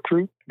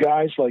recruit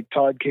guys like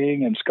Todd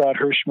King and Scott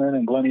Hirschman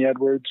and Glennie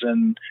Edwards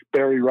and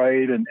Barry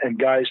Wright and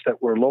guys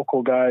that were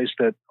local guys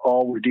that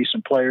all were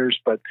decent players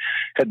but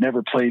had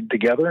never played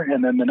together.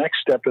 And then the next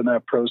step in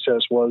that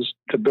process was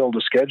to build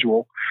a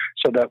schedule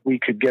so that we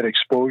could get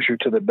exposure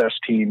to the best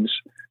teams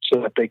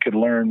so that they could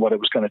learn what it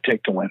was going to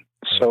take to win.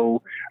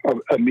 So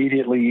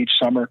immediately each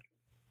summer,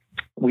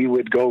 we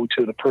would go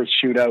to the Perth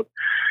Shootout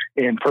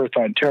in Perth,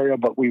 Ontario,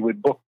 but we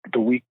would book the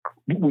week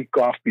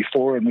off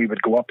before, and we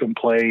would go up and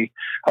play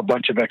a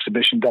bunch of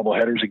exhibition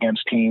doubleheaders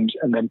against teams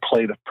and then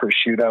play the Perth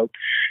Shootout.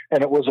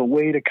 And it was a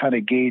way to kind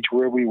of gauge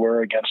where we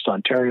were against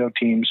Ontario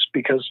teams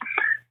because,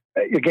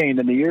 again,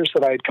 in the years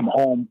that I had come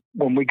home,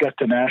 when we got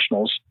to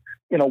nationals,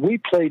 we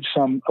played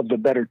some of the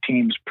better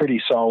teams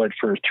pretty solid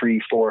for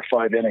 3, 4,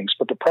 5 innings.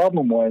 But the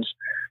problem was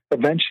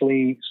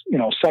eventually,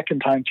 second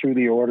time through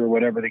the order,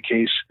 whatever the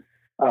case,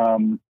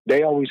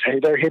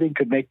 their hitting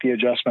could make the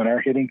adjustment.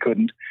 Our hitting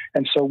couldn't.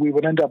 And so we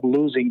would end up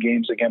losing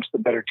games against the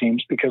better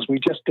teams because we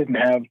just didn't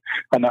have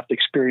enough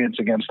experience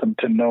against them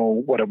to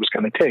know what it was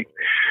going to take.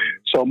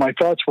 So my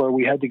thoughts were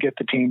we had to get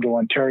the team to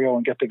Ontario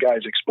and get the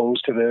guys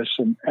exposed to this.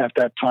 And at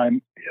that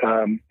time,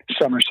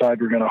 Summerside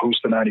were going to host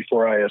the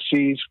 94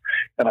 ISCs.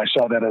 And I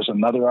saw that as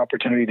another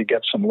opportunity to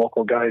get some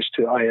local guys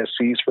to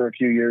ISCs for a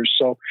few years.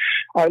 So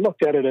I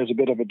looked at it as a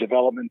bit of a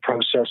development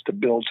process to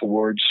build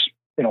towards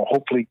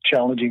hopefully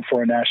challenging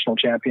for a national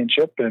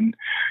championship. And,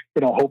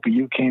 Hopi,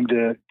 you came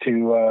to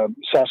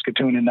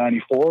Saskatoon in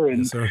 94.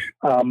 And yes,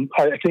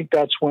 I think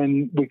that's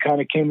when we kind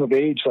of came of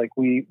age. Like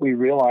we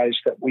realized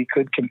that we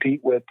could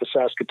compete with the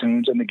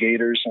Saskatoons and the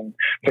Gators and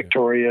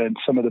Victoria and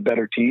some of the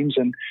better teams.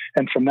 And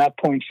from that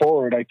point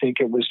forward, I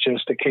think it was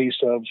just a case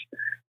of,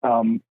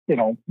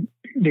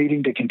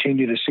 needing to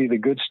continue to see the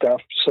good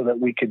stuff so that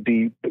we could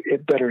be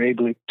better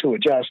able to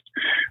adjust.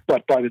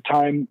 But by the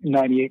time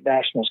 98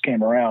 Nationals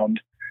came around,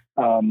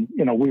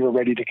 we were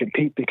ready to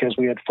compete because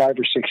we had 5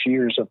 or 6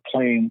 years of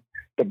playing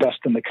the best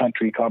in the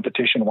country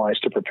competition-wise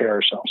to prepare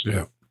ourselves.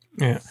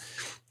 Yeah.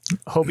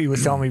 Hopi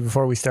was telling me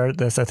before we started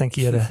this, I think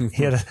he had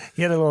a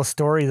little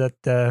story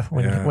that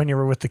when you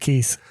were with the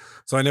Keys.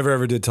 So I never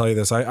ever did tell you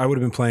this. I would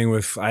have been playing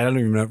with, I don't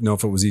even know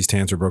if it was East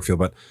Hants or Brookfield,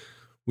 but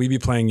we'd be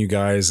playing you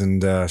guys,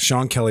 and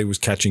Sean Kelly was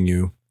catching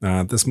you.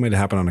 This might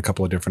happen on a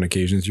couple of different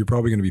occasions. You're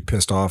probably going to be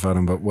pissed off at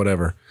him, but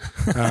whatever.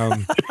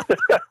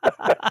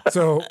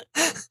 So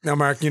now,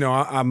 Mark,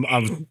 I'm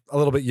a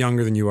little bit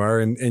younger than you are,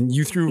 and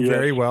you threw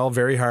very well,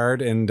 very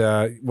hard. And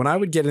when I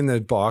would get in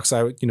the box,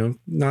 I would,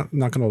 not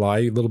going to lie,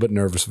 a little bit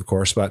nervous, of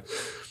course, but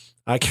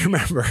I can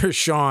remember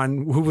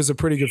Sean, who was a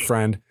pretty good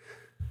friend.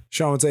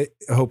 Sean would say,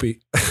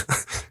 "Hopi,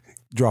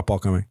 drop ball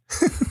coming."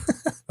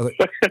 I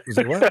was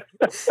like, what?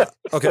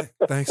 Okay,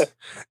 thanks.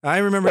 I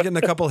remember getting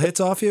a couple hits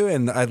off you,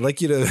 and I'd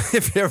like you to,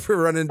 if you ever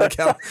run into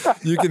Cal,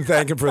 you can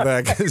thank him for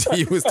that because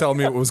he was telling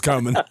me what was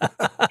coming.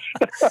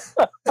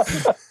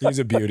 He's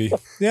a beauty.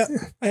 Yeah,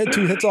 I had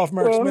 2 hits off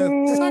Mark Smith.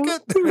 Suck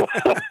it.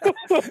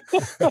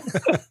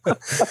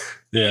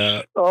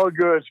 Yeah. Oh,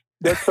 good.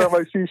 Next time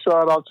I see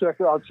Sean, I'll check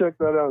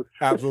that out.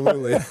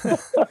 Absolutely.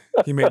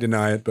 He may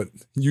deny it, but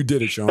you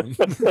did it, Sean.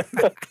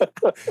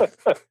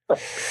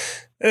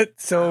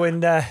 So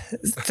in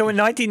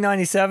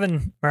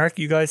 1997, Mark,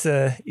 you guys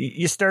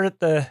you started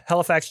the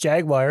Halifax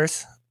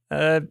Jaguars.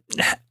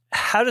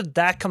 How did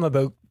that come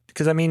about?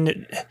 Because I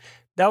mean,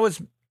 that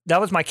was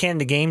my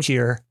Canada Games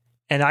year,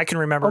 and I can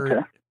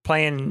remember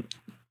playing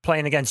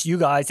against you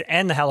guys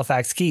and the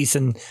Halifax Keys,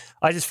 and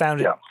I just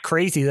found it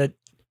crazy that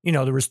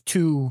there was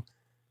 2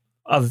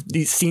 of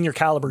these senior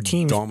caliber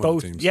teams,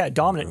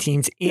 dominant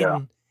teams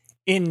in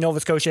in Nova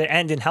Scotia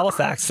and in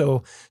Halifax.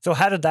 So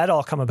how did that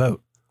all come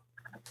about?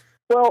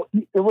 Well,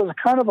 it was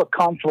kind of a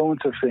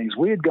confluence of things.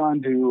 We had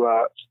gone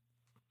to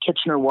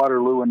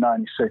Kitchener-Waterloo in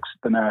 '96 at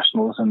the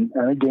Nationals, and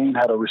again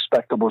had a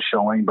respectable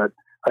showing, but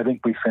I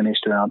think we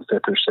finished around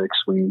 5th or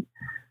 6th. We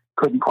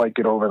couldn't quite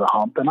get over the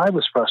hump, and I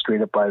was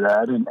frustrated by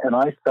that, and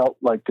I felt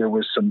like there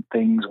was some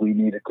things we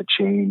needed to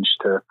change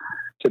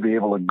to be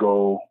able to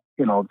go,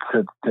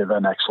 to the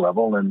next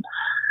level. And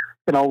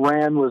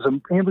Rand was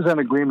in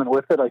agreement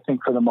with it, I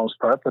think, for the most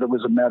part, but it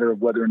was a matter of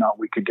whether or not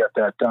we could get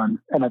that done.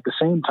 And at the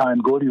same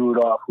time, Gordie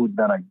Rudolph, who'd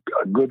been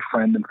a good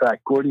friend, in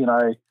fact, Gordie and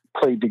I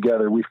played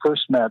together. We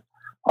first met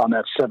on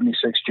that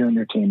 '76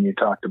 junior team you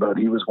talked about.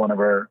 He was one of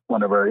our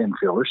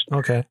infielders.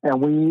 Okay.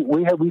 And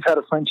we've had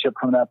a friendship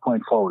from that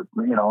point forward,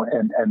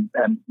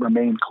 and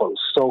remained close.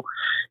 So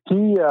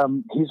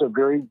he's a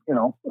very,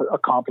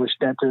 accomplished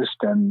dentist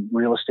and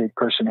real estate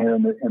person here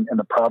in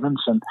the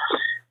province. And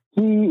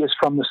he is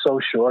from the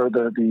South Shore,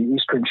 the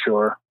Eastern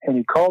Shore, and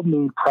he called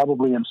me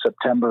probably in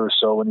September or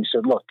so, and he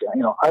said, look,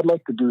 I'd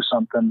like to do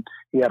something.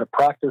 He had a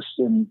practice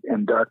in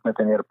Dartmouth,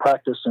 and he had a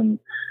practice in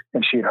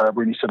Sheet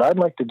Harbor, and he said, I'd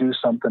like to do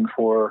something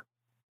for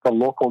the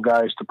local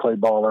guys to play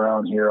ball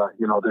around here.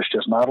 There's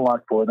just not a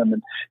lot for them.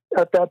 And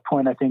at that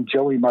point, I think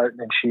Joey Martin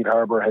in Sheet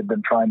Harbor had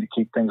been trying to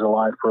keep things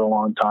alive for a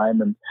long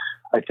time, and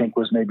I think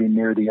was maybe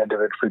near the end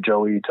of it for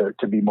Joey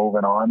to be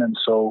moving on. And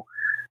so,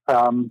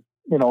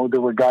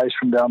 there were guys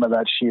from down to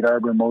that Sheet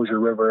Harbor, Mosier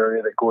River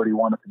area that Gordie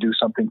wanted to do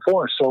something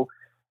for. So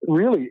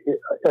really,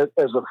 as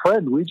a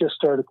friend, we just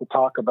started to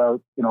talk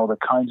about, the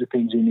kinds of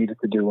things he needed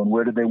to do and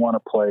where did they want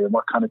to play and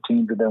what kind of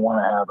team did they want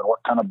to have and what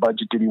kind of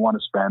budget did he want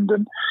to spend.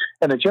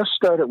 And it just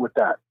started with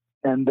that.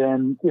 And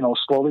then,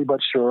 slowly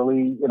but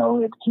surely,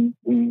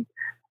 he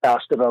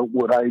asked about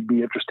would I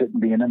be interested in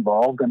being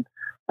involved. And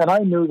I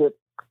knew that,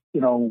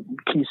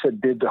 Keith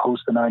had bid to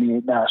host the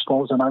 '98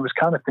 Nationals, and I was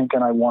kind of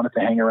thinking I wanted to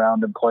hang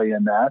around and play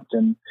in that.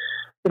 And,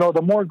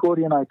 the more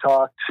Gordie and I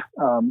talked,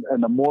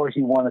 and the more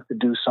he wanted to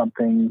do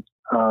something,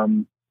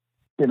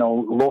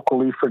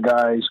 locally for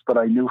guys, but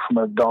I knew from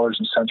a dollars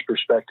and cents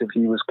perspective,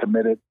 he was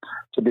committed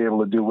to be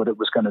able to do what it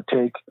was going to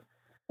take.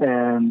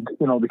 And,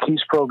 the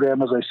Keys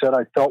program, as I said,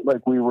 I felt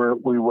like we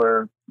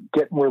were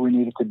getting where we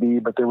needed to be,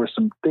 but there were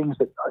some things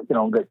that,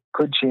 that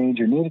could change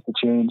or needed to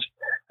change.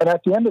 And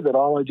at the end of it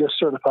all, I just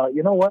sort of thought,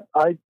 what,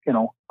 I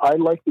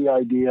like the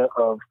idea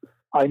of,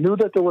 I knew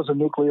that there was a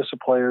nucleus of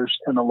players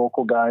and the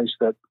local guys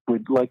that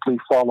would likely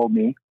follow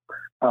me.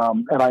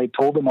 And I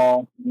told them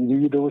all,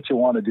 you do what you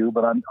want to do,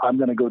 but I'm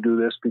going to go do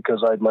this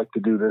because I'd like to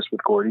do this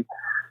with Gordie.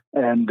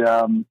 And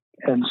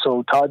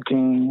so Todd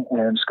King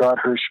and Scott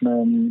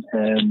Hirschman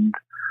and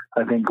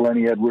I think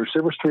Glennie Edwards,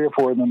 there was 3 or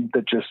 4 of them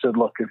that just said,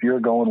 look, if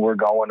you're going, we're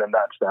going, and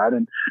that's that.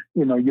 And,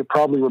 you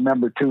probably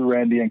remember too,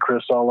 Randy and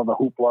Chris, all of the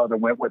hoopla that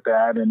went with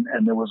that. And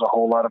there was a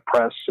whole lot of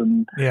press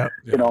and,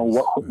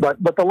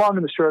 but the long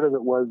and the short of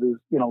it is,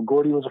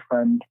 Gordie was a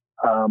friend.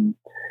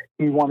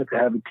 He wanted to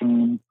have a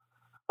team.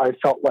 I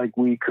felt like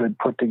we could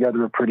put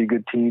together a pretty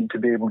good team to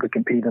be able to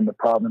compete in the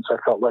province. I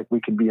felt like we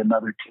could be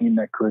another team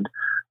that could,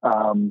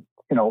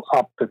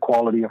 up the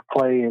quality of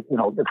play.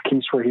 If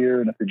Keys were here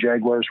and if the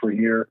Jaguars were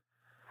here.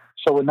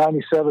 So in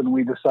 '97,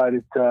 we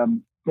decided,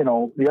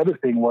 the other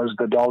thing was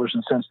the dollars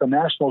and cents. The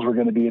Nationals were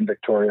going to be in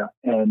Victoria.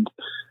 And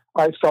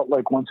I felt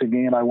like, once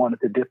again, I wanted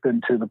to dip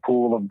into the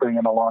pool of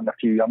bringing along a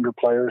few younger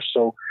players.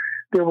 So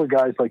there were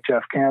guys like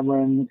Jeff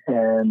Cameron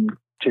and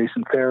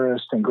Jason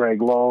Ferris and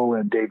Greg Lowe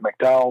and Dave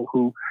McDowell,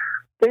 who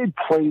they'd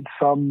played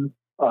some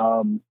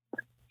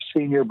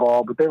senior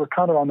ball, but they were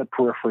kind of on the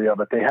periphery of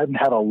it. They hadn't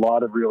had a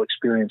lot of real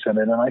experience in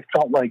it. And I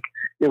felt like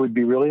it would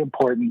be really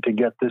important to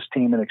get this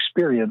team an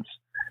experience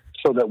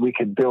so that we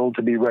could build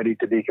to be ready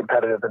to be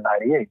competitive in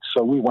 '98.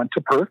 So we went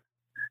to Perth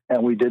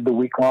and we did the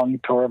week-long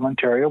tour of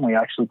Ontario. And we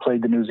actually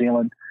played the New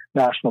Zealand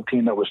national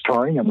team that was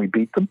touring, and we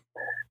beat them.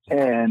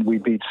 And we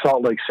beat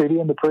Salt Lake City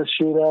in the Perth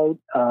shootout.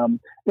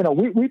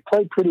 We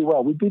played pretty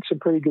well. We beat some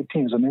pretty good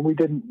teams. I mean, we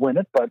didn't win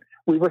it, but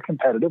we were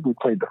competitive. We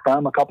played the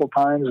Farm a couple of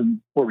times and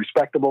were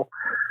respectable.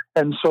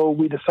 And so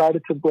we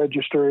decided to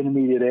register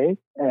Intermediate A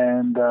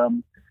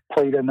and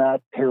played in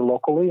that here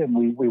locally, and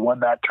we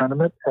won that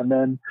tournament. And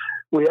then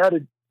we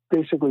added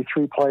basically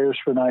 3 players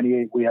for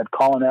 '98. We had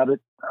Colin Abbott,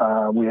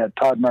 we had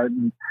Todd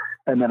Martin,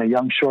 and then a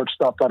young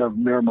shortstop out of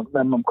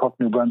Memram Cook,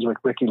 New Brunswick,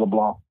 Ricky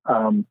LeBlanc.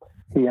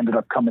 He ended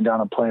up coming down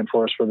and playing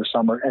for us for the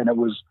summer. And it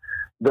was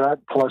that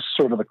plus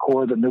sort of the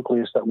core, the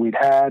nucleus that we'd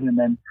had. And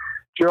then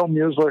Gerald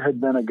Musler had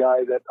been a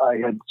guy that I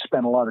had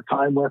spent a lot of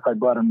time with. I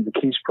brought him to the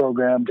Keys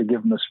program to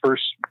give him his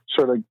first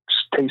sort of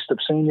taste of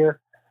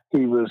senior.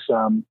 He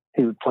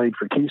had played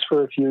for Keys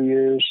for a few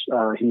years.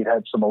 He'd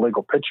had some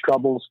illegal pitch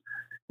troubles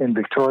in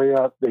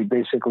Victoria. They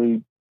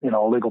basically,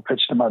 illegal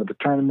pitched him out of the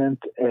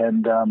tournament.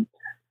 And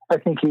I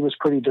think he was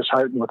pretty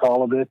disheartened with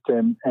all of it.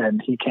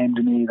 And he came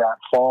to me that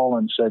fall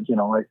and said,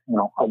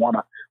 I want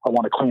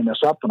to clean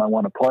this up and I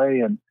want to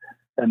play.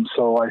 And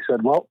so I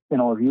said, well,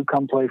 if you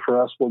come play for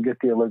us, we'll get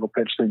the illegal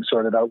pitch thing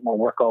sorted out and we'll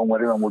work all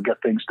winter and we'll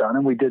get things done.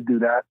 And we did do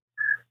that.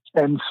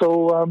 And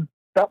so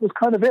that was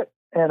kind of it.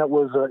 and it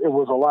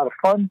was a lot of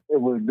fun.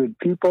 It was good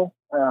people.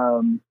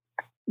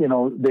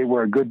 They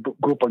were a good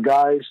group of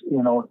guys.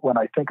 When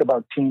I think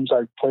about teams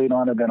I've played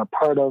on and been a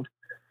part of,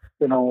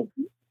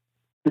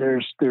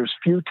 there's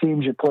few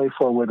teams you play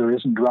for where there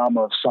isn't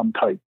drama of some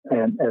type.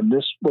 And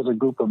this was a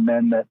group of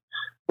men that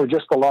were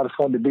just a lot of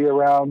fun to be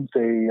around.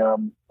 There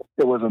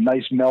was a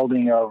nice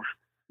melding of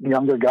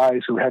younger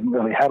guys who hadn't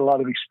really had a lot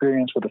of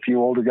experience with a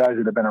few older guys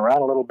that had been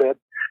around a little bit.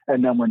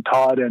 And then when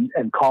Todd and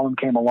Colin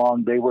came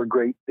along, they were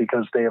great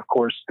because they, of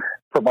course,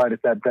 provided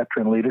that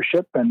veteran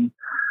leadership. And,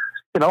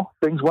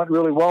 things went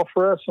really well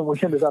for us, and we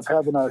ended up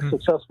having a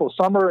successful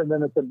summer. And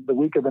then at the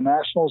week of the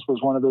Nationals was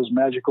one of those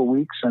magical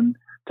weeks. And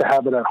to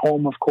have it at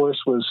home, of course,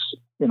 was,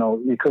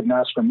 you couldn't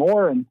ask for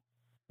more. And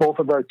both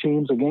of our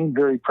teams, again,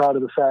 very proud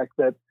of the fact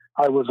that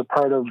I was a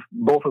part of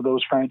both of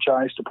those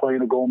franchises to play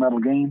in a gold medal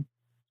game.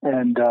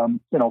 And,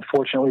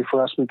 fortunately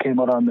for us, we came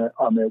out on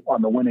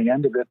the winning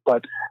end of it.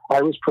 But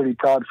I was pretty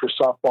proud for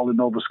softball in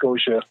Nova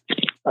Scotia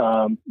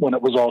when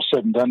it was all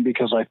said and done,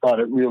 because I thought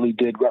it really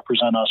did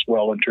represent us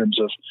well in terms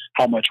of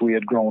how much we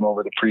had grown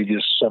over the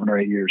previous 7 or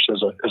 8 years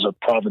as a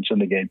province in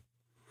the game.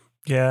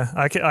 Yeah,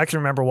 I can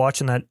remember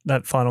watching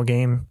that final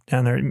game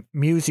down there.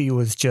 Musey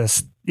was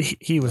just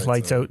he was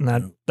lights out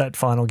in that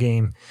final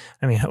game.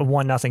 I mean, a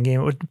 1-0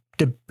 game.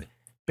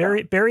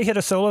 Barry hit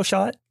a solo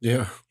shot?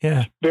 Yeah.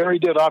 Barry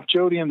did off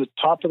Jody in the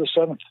top of the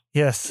 7th.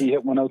 Yes. He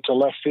hit one out to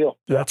left field.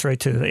 That's right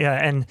too. Yeah.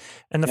 And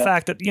the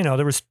fact that,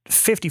 there was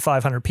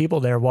 5,500 people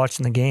there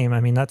watching the game.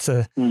 I mean, that's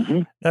a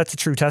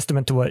true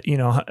testament to what,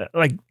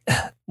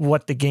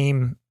 what the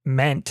game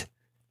meant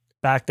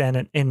back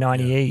then in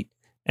 98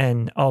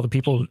 and all the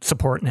people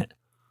supporting it.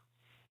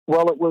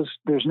 Well,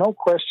 there's no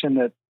question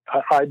that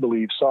I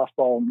believe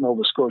softball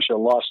Nova Scotia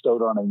lost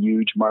out on a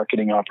huge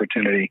marketing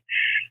opportunity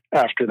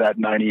after that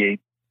 98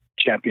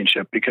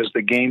 championship, because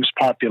the game's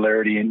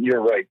popularity, and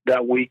you're right,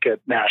 that week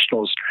at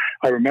Nationals,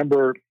 I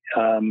remember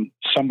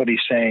somebody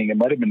saying, it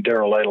might have been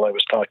Darryl Lytle I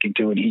was talking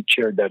to, and he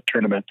chaired that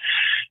tournament.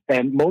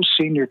 And most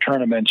senior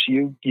tournaments,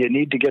 you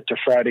need to get to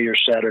Friday or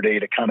Saturday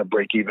to kind of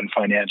break even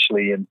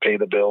financially and pay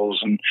the bills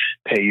and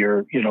pay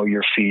your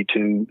fee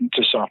to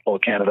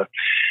Softball Canada.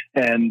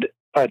 And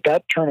at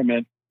that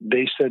tournament,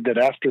 they said that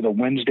after the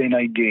Wednesday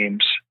night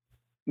games,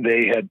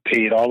 they had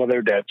paid all of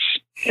their debts,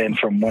 and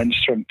from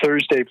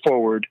Thursday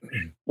forward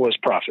was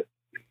profit.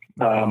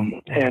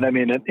 And I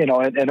mean, and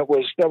that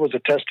was a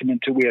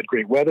testament to, we had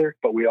great weather,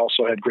 but we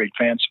also had great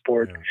fan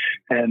support,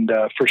 and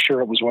for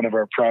sure it was one of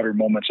our prouder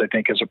moments, I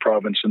think, as a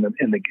province in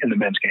the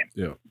men's game.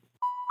 Yeah.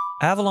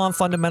 Avalon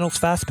Fundamentals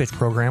Fast Pitch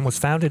program was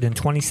founded in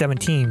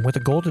 2017 with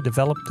a goal to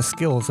develop the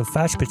skills of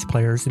fast pitch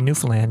players in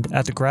Newfoundland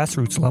at the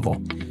grassroots level.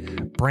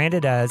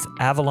 Branded as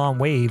Avalon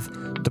Wave,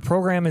 the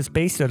program is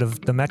based out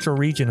of the metro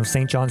region of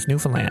St. John's,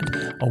 Newfoundland,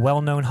 a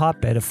well-known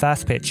hotbed of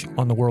fast pitch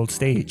on the world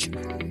stage.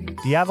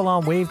 The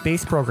Avalon Wave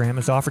base program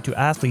is offered to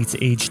athletes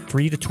aged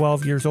 3 to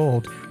 12 years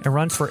old and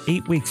runs for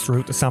 8 weeks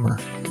throughout the summer.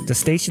 The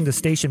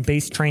station-to-station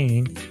base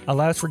training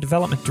allows for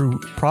development through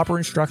proper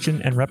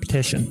instruction and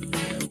repetition.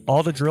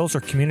 All the drills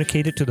are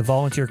communicated to the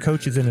volunteer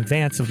coaches in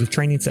advance of the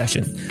training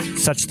session,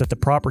 such that the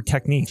proper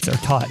techniques are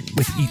taught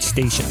with each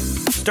station.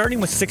 Starting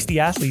with 60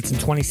 athletes in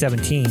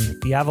 2017,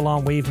 the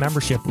Avalon Wave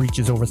membership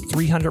reaches over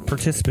 300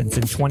 participants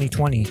in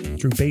 2020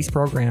 through base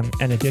program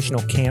and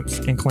additional camps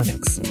and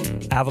clinics.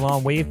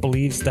 Avalon Wave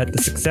believes that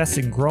the success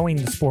in growing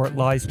the sport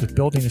lies with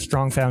building a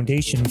strong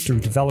foundation through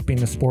developing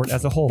the sport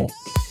as a whole.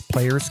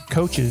 Players,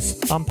 coaches,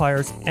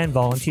 umpires, and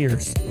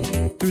volunteers.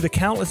 Through the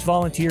countless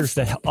volunteers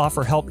that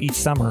offer help each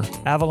summer,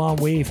 Avalon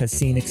Wave has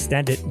seen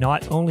extended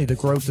not only the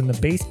growth in the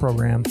base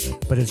program,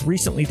 but has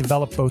recently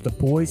developed both a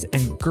boys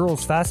and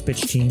girls fast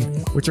pitch team,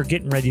 which are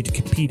getting ready to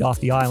compete off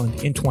the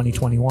island in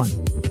 2021.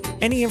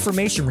 Any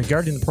information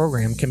regarding the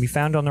program can be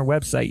found on their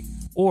website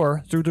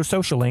or through their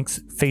social links,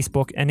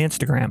 Facebook and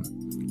Instagram.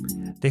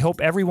 They hope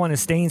everyone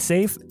is staying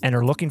safe and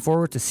are looking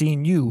forward to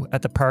seeing you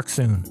at the park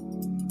soon.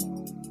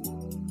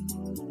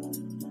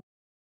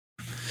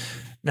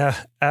 Now,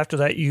 after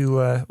that, you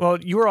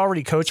were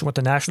already coaching with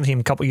the national team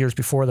a couple years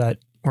before that,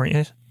 weren't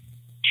you?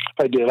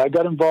 I did. I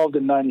got involved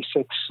in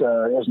 '96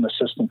 as an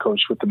assistant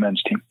coach with the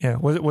men's team. Yeah.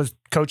 Was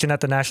coaching at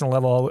the national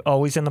level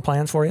always in the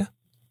plans for you?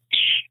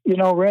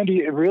 Randy,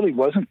 it really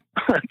wasn't,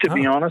 to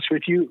be honest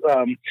with you.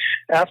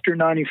 After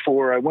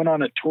 '94, I went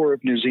on a tour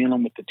of New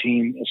Zealand with the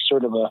team. It's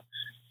sort of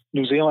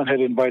New Zealand had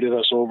invited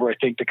us over, I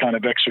think, to kind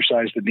of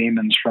exorcise the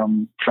demons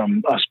from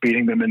us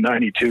beating them in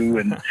 '92.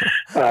 And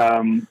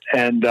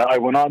I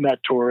went on that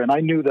tour, and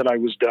I knew that I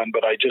was done,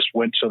 but I just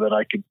went so that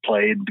I could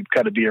play and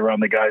kind of be around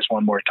the guys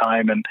one more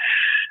time. And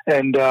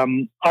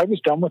I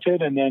was done with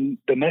it. And then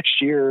the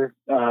next year,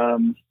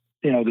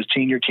 the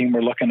senior team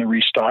were looking to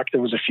restock.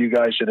 There was a few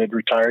guys that had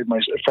retired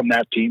from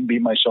that team,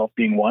 myself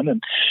being one.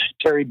 And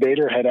Terry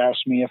Bader had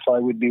asked me if I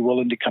would be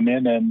willing to come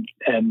in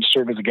and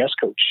serve as a guest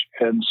coach.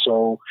 And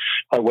so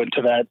I went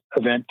to that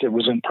event. It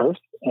was in Perth,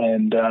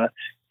 and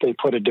they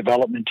put a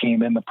development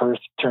team in the Perth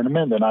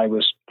tournament, and I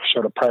was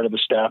sort of part of the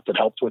staff that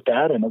helped with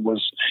that, and it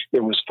was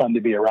fun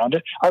to be around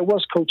it. I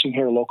was coaching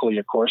here locally,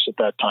 of course, at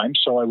that time,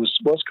 so I was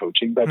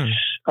coaching, but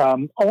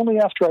only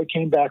after I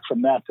came back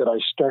from that did I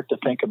start to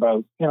think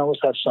about, is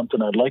that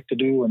something I'd like to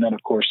do? And then,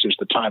 of course, there's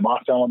the time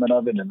off element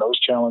of it and those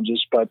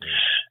challenges. But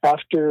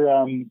after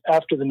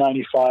the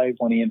 95,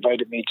 when he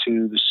invited me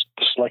to the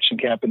selection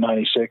camp in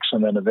 96,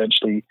 and then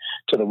eventually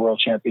to the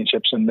World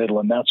Championships in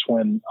Midland, that's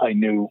when I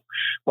knew,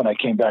 when I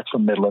came back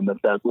from Midland,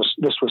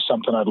 this was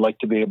something I'd like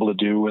to be able to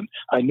do. And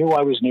I knew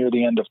I was near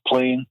the end of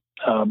playing,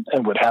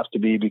 and would have to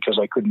be, because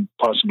I couldn't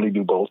possibly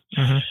do both.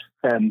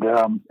 And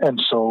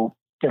so,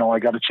 I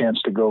got a chance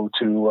to go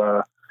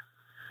to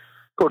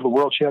the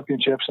World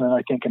Championships, and then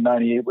I think in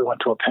 98 we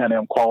went to a Pan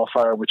Am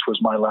qualifier, which was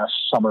my last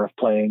summer of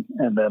playing,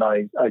 and then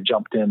I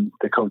jumped in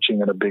the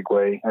coaching in a big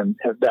way, and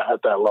at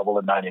that level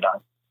in 99.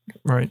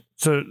 Right.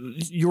 So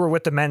you were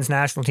with the men's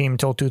national team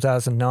until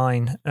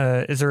 2009.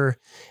 Is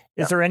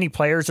there any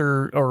players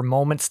or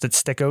moments that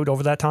stick out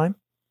over that time?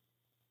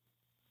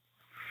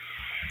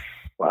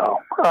 Wow.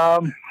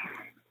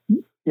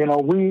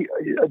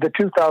 The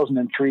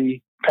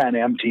 2003 Pan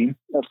Am team,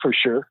 for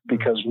sure,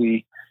 because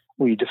we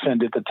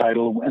defended the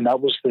title, and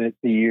that was the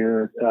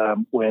year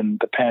when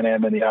the Pan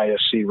Am and the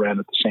ISC ran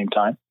at the same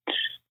time.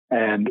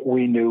 And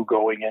we knew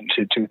going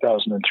into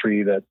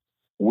 2003 that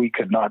we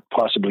could not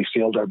possibly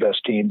field our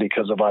best team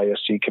because of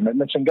ISC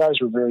commitments, and guys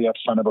were very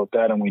upfront about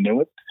that, and we knew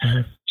it.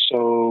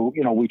 So,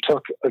 we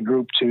took a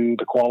group to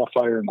the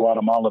qualifier in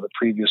Guatemala the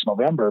previous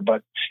November,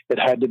 but it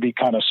had to be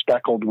kind of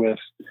speckled with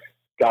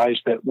guys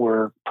that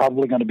were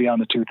probably going to be on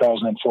the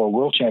 2004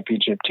 World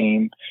Championship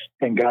team,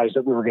 and guys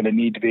that we were going to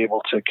need to be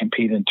able to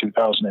compete in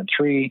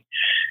 2003.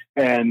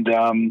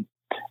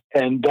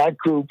 And that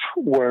group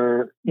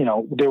were,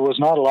 there was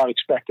not a lot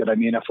expected. I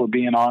mean, if we're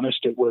being honest,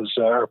 it was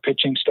our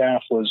pitching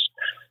staff was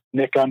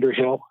Nick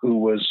Underhill,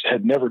 who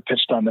had never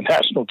pitched on the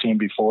national team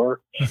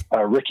before,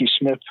 Ricky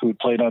Smith, who had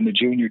played on the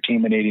junior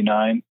team in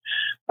 89,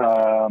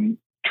 Trevor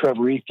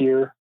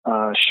Ethier,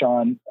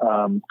 Sean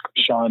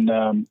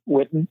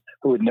Witten,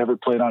 who had never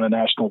played on a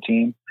national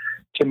team.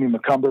 Timmy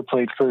McCumber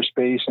played first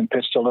base and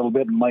pitched a little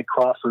bit, and Mike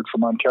Crawford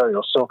from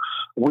Ontario. So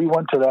we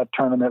went to that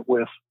tournament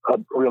with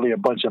really a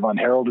bunch of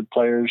unheralded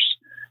players,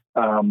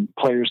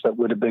 players that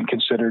would have been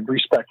considered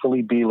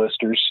respectfully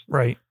B-listers,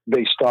 right,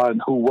 based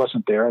on who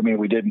wasn't there. I mean,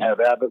 we didn't have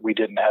Abbott, we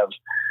didn't have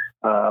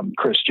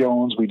Chris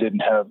Jones, we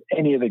didn't have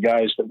any of the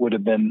guys that would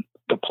have been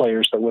the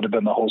players that would have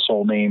been the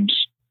household names,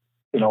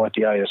 at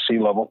the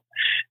ISC level.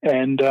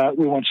 And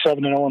we went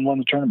 7-0 and won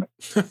the tournament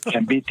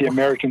and beat the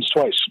Americans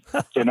twice,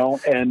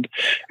 and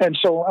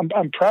so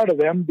I'm proud of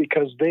them,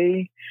 because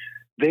they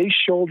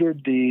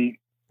shouldered the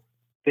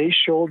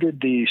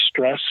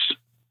stress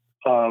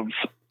of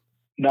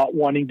not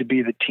wanting to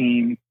be the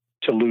team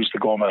to lose the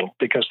gold medal,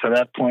 because to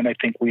that point, I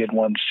think we had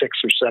won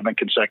 6 or 7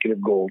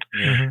 consecutive gold.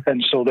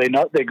 And so they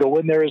go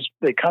in there as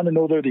they kind of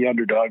know they're the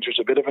underdogs. There's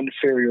a bit of an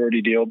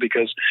inferiority deal,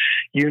 because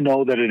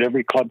that at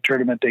every club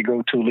tournament they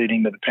go to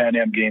leading to the Pan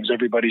Am games,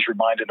 everybody's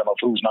reminding them of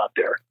who's not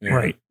there.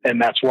 Right.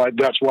 And that's why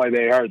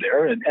they are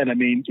there. And I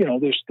mean,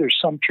 there's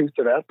some truth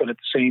to that, but at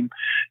the same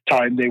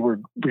time, they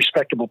were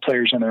respectable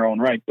players in their own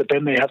right. But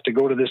then they have to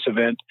go to this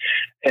event,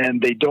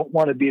 and they don't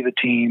want to be the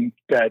team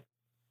that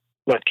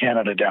let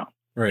Canada down.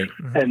 Right.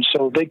 And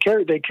so they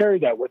carried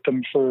that with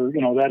them for,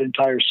 that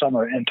entire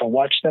summer. And to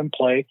watch them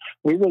play,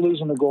 we were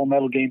losing the gold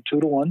medal game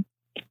 2-1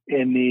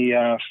 in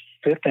the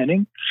 5th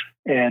inning.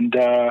 And,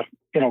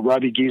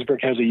 Robbie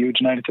Giesbrecht has a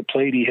huge night at the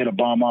plate. He hit a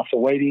bomb off the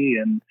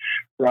Whitey, and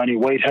Ronnie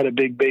White had a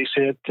big base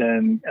hit,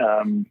 and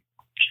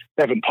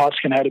Evan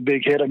Potskin had a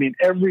big hit. I mean,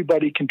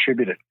 everybody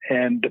contributed,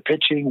 and the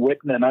pitching,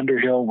 Witten and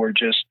Underhill, were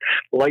just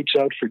lights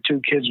out for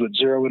 2 kids with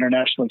 0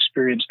 international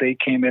experience. They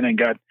came in and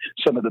got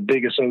some of the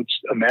biggest outs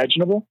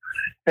imaginable.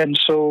 And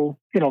so,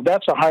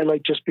 that's a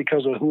highlight just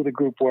because of who the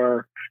group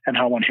were and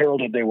how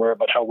unheralded they were,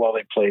 but how well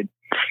they played.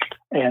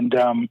 And,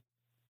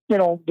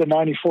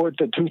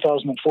 the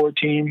 2004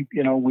 team,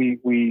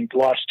 we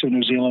lost to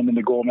New Zealand in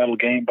the gold medal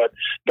game, but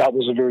that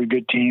was a very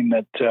good team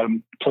that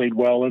played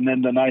well. And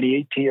then the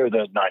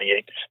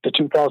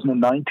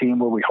 2009 team,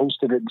 where we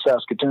hosted it in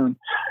Saskatoon,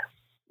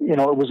 it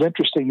was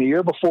interesting. The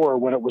year before,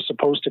 when it was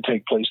supposed to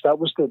take place, that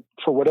was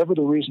for whatever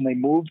the reason, they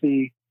moved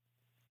the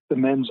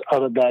men's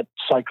out of that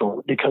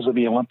cycle because of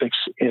the Olympics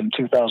in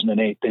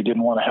 2008. They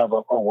didn't want to have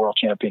a world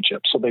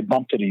championship, so they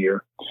bumped it a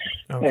year.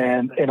 Okay.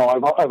 And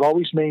I've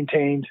always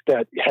maintained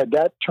that had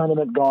that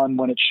tournament gone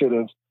when it should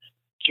have,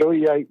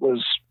 Joey Yite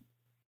was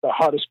the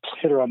hottest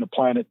hitter on the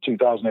planet in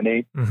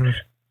 2008.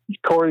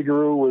 Corey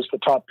Giroux was the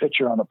top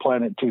pitcher on the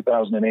planet in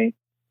 2008.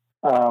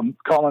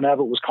 Colin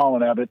Abbott was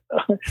Colin Abbott.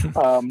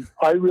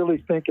 I really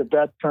think if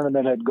that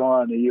tournament had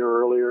gone a year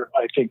earlier,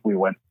 I think we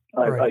win.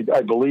 Right.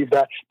 I believe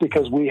that,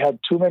 because we had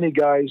too many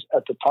guys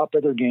at the top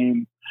of their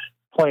game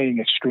playing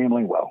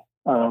extremely well.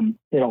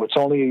 It's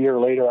only a year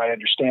later. I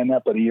understand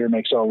that, but a year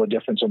makes all the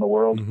difference in the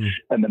world.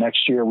 And the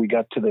next year we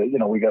got to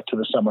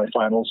the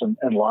semifinals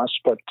and lost.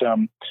 But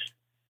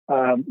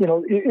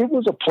it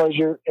was a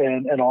pleasure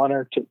and an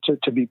honor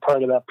to be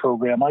part of that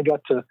program. I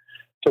got to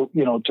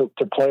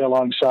play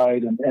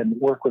alongside and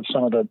work with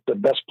some of the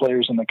best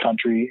players in the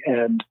country.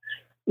 And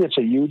it's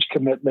a huge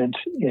commitment,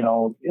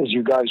 as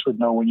you guys would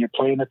know, when you're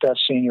playing at that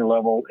senior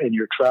level and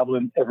you're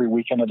traveling every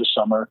weekend of the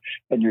summer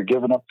and you're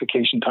giving up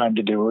vacation time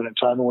to do it and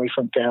time away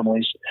from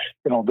families.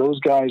 Those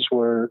guys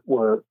were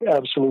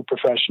absolute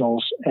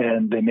professionals,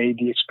 and they made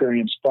the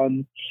experience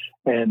fun,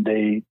 and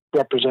they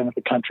represented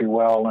the country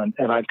well.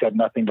 And I've got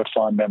nothing but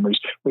fond memories.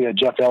 We had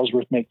Jeff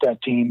Ellsworth make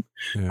that team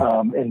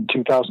in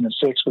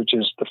 2006, which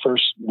is the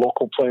first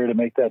local player to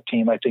make that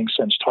team, I think,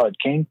 since Todd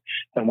King,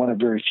 and one of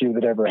very few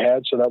that ever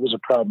had. So that was a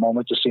proud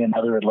moment to see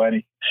another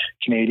Atlantic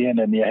Canadian.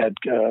 And you had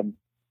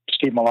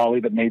Steve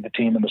Mullally that made the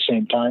team in the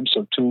same time.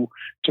 So two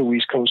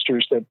East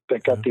Coasters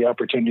that got the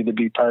opportunity to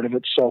be part of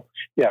it. So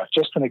yeah,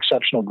 just an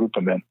exceptional group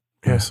of men.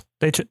 Yes,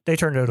 they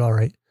turned out all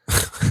right.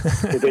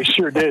 They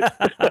sure did.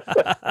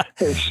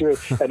 They sure.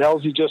 And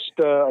Elsie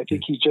I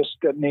think he just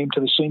got named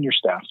to the senior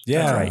staff.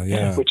 Yeah, right.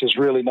 Yeah, which is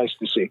really nice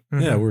to see.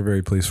 Mm-hmm. Yeah, we're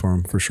very pleased for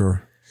him for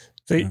sure.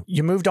 So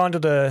you moved on to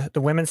the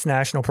women's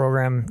national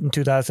program in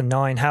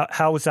 2009.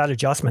 How was that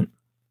adjustment?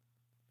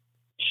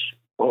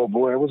 Oh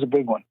boy, it was a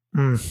big one.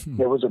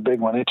 It was a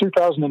big one. In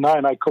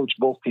 2009, I coached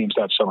both teams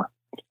that summer.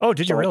 Oh,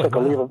 did you really?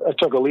 I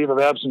took a leave of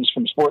absence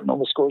from Sport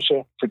Nova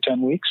Scotia for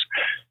 10 weeks.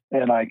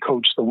 And I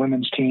coached the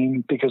women's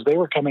team because they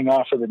were coming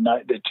off of the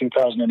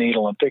 2008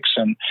 Olympics,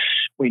 and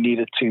we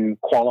needed to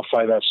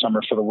qualify that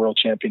summer for the World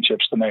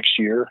Championships the next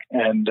year.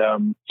 And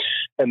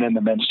then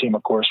the men's team,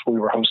 of course, we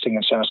were hosting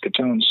in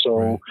Saskatoon.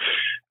 So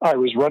I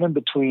was running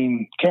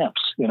between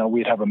camps.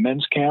 We'd have a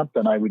men's camp,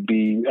 and I would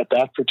be at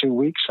that for 2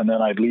 weeks, and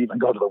then I'd leave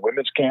and go to the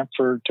women's camp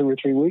for 2 or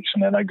 3 weeks,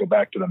 and then I'd go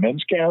back to the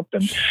men's camp,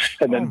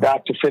 and then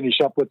back to finish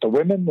up with the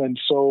women. And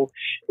so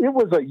it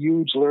was a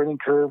huge learning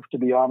curve, to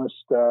be honest,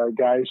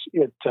 guys.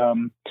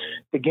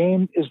 The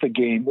game is the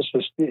game.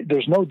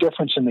 There's no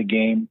difference in the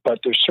game, but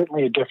there's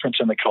certainly a difference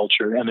in the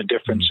culture and a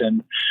difference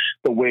in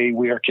the way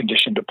we are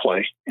conditioned to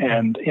play.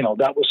 And,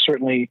 that was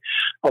certainly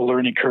a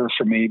learning curve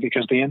for me,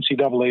 because the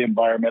NCAA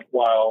environment,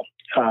 while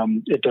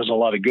it does a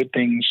lot of good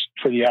things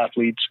for the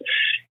athletes,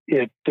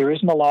 there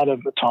isn't a lot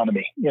of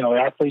autonomy.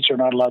 Athletes are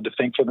not allowed to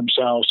think for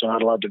themselves. They're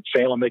not allowed to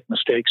fail and make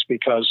mistakes,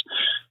 because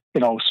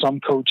some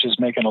coaches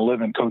making a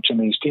living coaching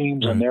these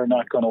teams, and they're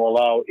not going to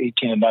allow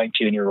 18 and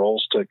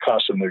 19-year-olds to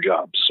cost them their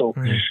jobs. So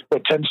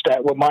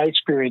what my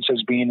experience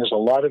has been is a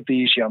lot of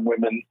these young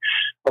women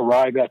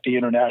arrive at the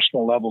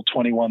international level,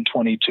 21,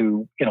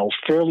 22,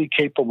 fairly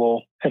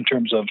capable in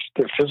terms of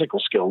their physical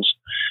skills,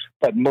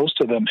 but most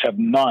of them have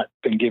not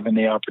been given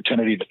the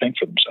opportunity to think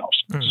for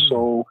themselves.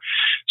 So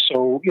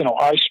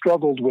I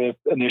struggled with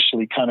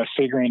initially kind of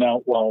figuring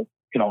out, well,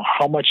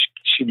 how much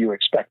should you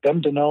expect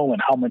them to know,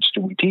 and how much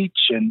do we teach?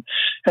 And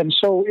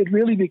so it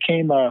really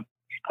became a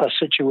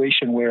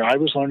situation where I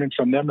was learning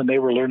from them and they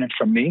were learning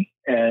from me.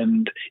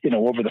 And,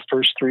 over the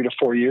first 3 to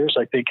 4 years,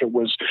 I think it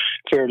was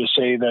fair to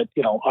say that,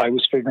 I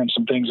was figuring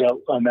some things out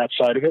on that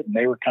side of it, and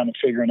they were kind of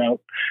figuring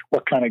out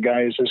what kind of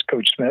guy is this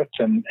Coach Smith,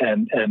 and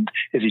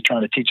is he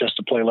trying to teach us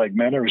to play like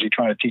men, or is he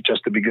trying to teach us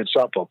to be good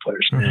softball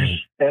players?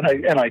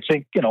 And I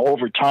think,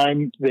 over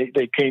time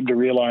they came to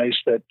realize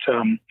that,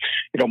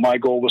 my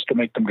goal was to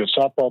make them good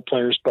softball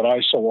players, but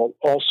I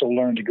also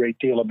learned a great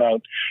deal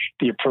about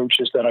the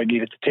approaches that I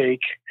needed to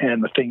take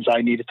and the things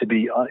I needed to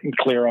be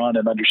clear on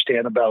and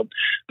understand about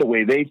the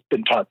way they've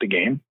been taught the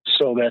game,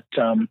 so that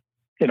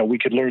we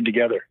could learn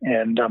together.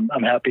 And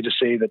I'm happy to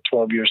say that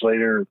 12 years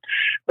later,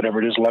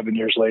 whatever it is, 11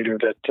 years later,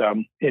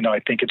 that I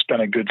think it's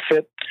been a good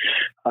fit.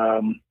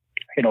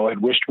 I'd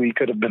wished we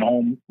could have been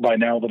home by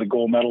now with a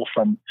gold medal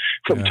from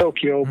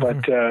Tokyo,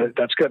 but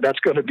that's good. That's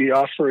going to be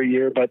off for a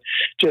year. But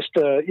just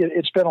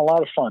it's been a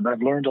lot of fun.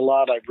 I've learned a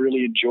lot. I've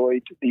really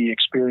enjoyed the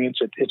experience.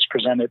 It's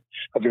presented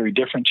a very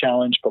different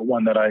challenge, but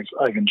one that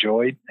I've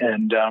enjoyed.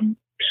 And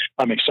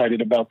I'm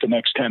excited about the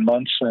next 10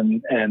 months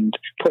and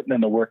putting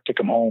in the work to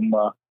come home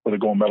with a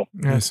gold medal.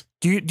 Yes.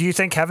 Do you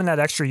think having that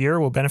extra year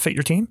will benefit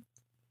your team?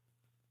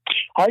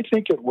 I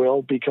think it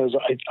will, because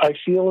I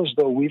feel as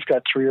though we've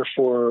got 3 or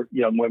 4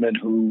 young women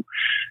who,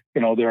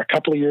 they're a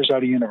couple of years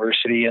out of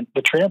university, and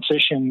the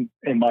transition,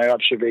 in my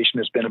observation,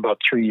 has been about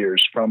 3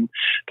 years from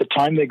the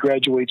time they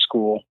graduate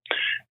school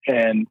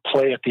and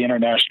play at the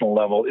international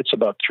level. It's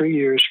about 3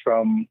 years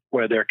from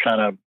where they're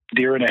kind of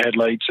deer in the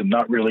headlights and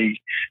not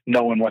really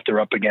knowing what they're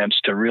up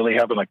against, to really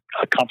having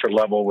a comfort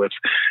level with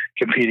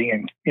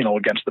competing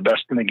against the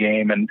best in the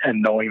game and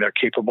knowing they're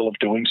capable of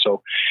doing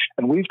so.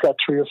 And we've got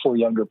 3 or 4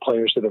 younger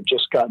players that have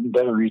just gotten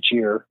better each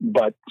year,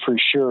 but for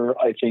sure,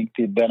 I think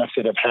the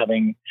benefit of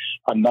having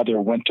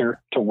another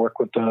winter to work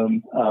with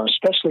them,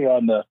 especially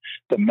on the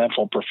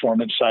mental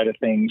performance side of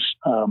things,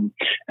 and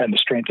the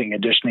strength and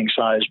conditioning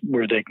side,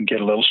 where they can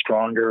get a little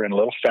stronger and a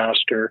little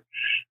faster.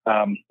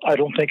 I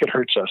don't think it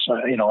hurts us.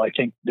 I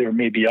think there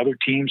may be other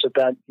teams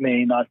that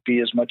may not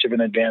be as much of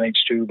an advantage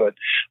to, but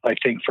I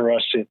think for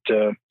us,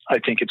 I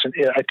think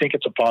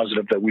it's a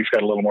positive that we've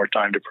got a little more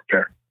time to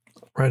prepare.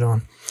 Right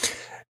on.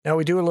 Now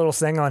we do a little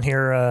thing on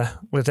here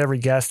with every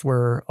guest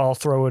where I'll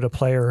throw out a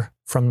player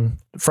from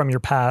your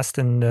past,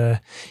 and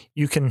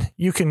you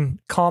can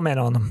comment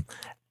on them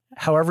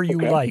however you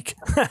like.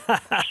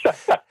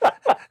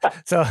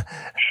 So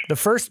the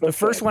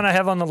first one I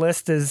have on the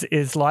list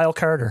is Lyle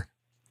Carter.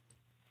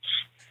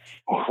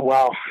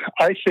 Wow,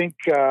 I think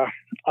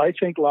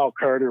Lyle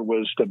Carter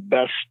was the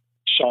best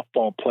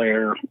softball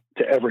player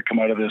to ever come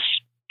out of this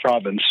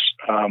province.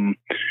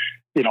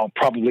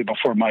 Probably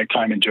before my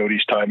time and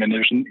Jody's time. And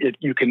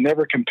you can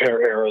never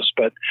compare eras,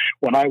 but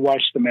when I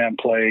watched the man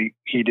play,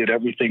 he did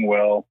everything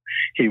well.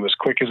 He was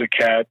quick as a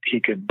cat. He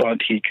could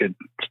bunt. He could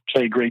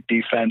play great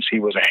defense.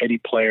 He was a heady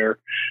player.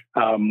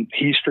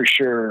 He's for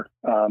sure,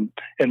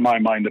 in my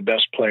mind, the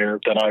best player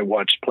that I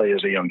watched play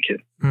as a young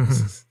kid.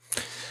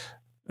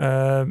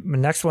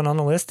 Mm-hmm. Next one on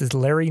the list is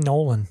Larry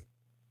Nolan.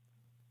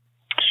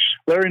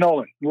 Larry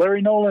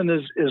Nolan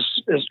is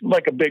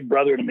like a big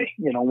brother to me.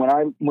 When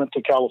I went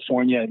to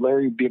California,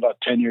 Larry would be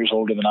about 10 years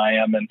older than I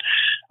am. And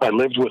I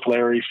lived with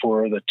Larry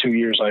for the 2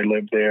 years I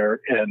lived there.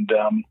 And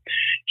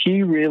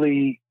he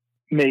really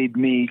made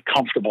me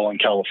comfortable in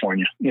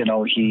California.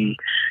 He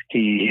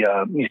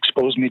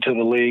exposed me to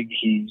the league.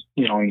 He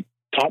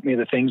taught me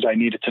the things I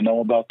needed to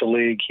know about the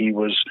league. He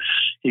was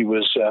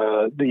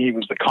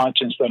the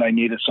conscience that I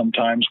needed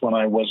sometimes when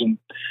I wasn't,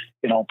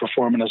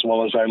 performing as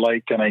well as I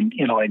liked. And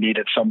I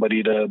needed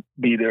somebody to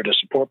be there to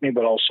support me,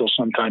 but also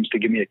sometimes to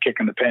give me a kick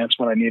in the pants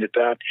when I needed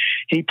that.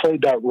 He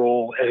played that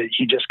role.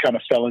 He just kind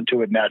of fell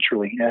into it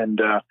naturally.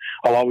 And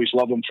I'll always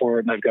love him for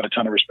it. And I've got a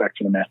ton of respect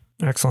for the man.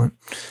 Excellent.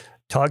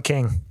 Todd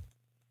King.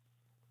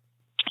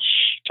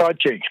 Todd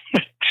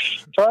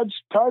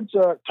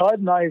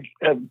and I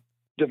have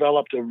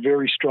developed a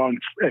very strong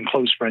and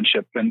close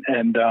friendship, and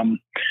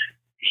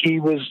he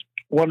was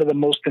one of the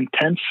most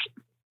intense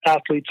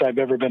athletes I've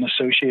ever been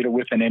associated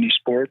with in any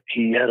sport.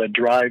 He had a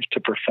drive to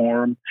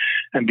perform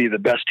and be the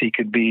best he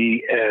could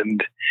be,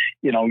 and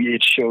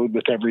it showed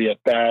with every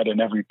at bat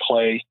and every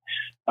play.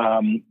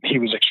 He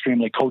was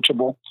extremely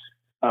coachable.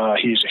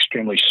 He's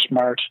extremely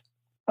smart.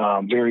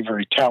 Very,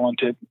 very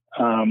talented.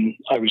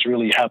 I was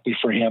really happy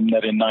for him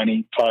that in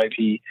 95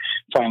 he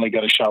finally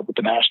got a shot with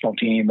the national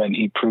team, and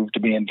he proved to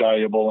be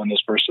invaluable in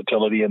his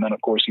versatility. And then,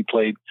 of course, he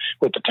played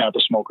with the Tampa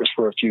Smokers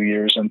for a few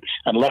years and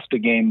left the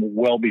game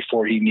well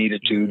before he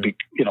needed to,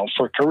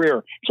 for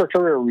career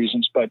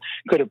reasons, but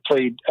could have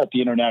played at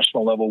the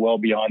international level well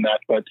beyond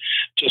that. But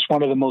just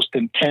one of the most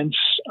intense,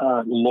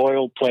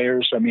 loyal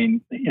players. I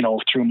mean,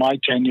 through my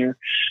tenure,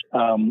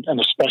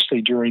 and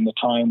especially during the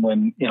time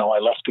when, I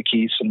left the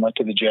Keiths and went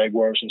to the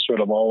Jaguars, and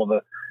sort of all of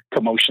the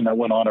commotion that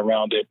went on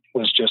around it,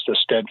 was just a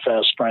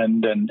steadfast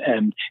friend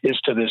and is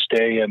to this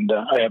day. And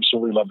I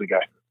absolutely love the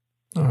guy.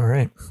 All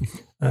right.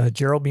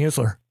 Gerald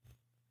Mueller.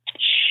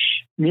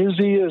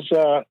 Musey is,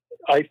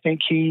 I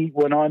think he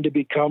went on to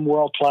become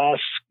world-class,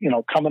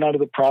 coming out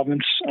of the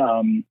province,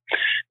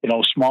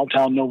 small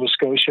town Nova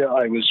Scotia.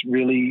 I was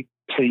really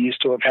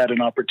pleased to have had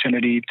an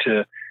opportunity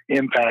to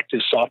impact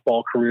his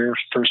softball career,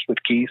 first with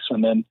Keiths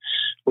and then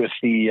with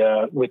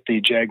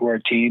the Jaguar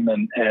team.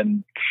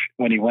 And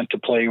when he went to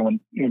play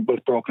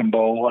with Broken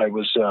Bow, I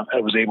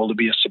was able to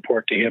be a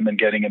support to him and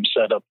getting him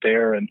set up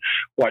there, and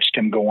watched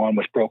him go on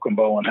with Broken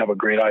Bow and have a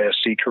great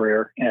ISC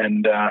career.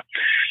 And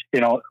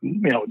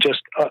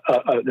just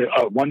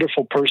a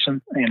wonderful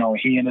person.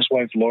 He and his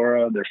wife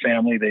Laura, their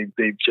family,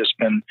 they've just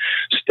been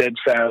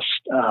steadfast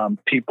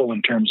people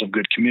in terms of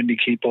good community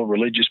people,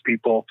 religious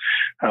people.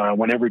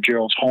 Whenever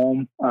Gerald's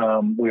home,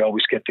 we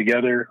always get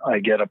together. I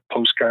get a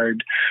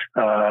postcard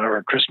or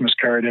a Christmas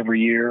card every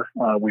year.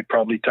 We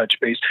probably touch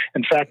base.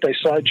 In fact, I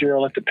saw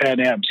Gerald at the Pan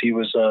Ams. He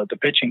was the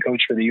pitching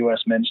coach for the U.S.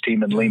 men's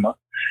team in Lima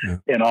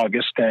in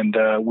August, and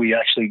we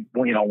actually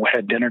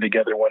had dinner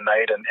together one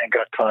night and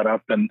got caught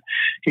up. And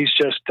he's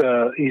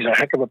a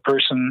heck of a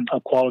person,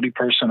 a quality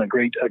person, a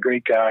great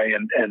guy,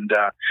 and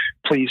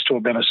pleased to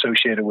have been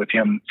associated with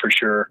him for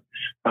sure,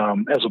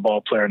 as a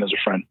ball player and as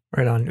a friend.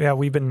 Right on. Yeah,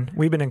 we've been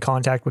in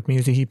contact with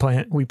Musey.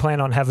 We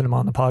plan on having him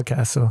on the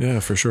podcast. So yeah,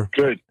 for sure.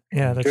 Good.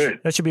 Yeah,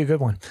 that should be a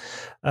good one.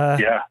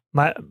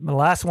 My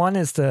last one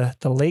is the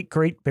late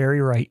great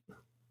Barry Wright.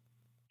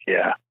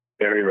 Yeah,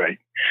 Barry Wright.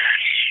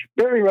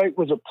 Barry Wright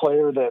was a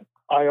player that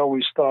I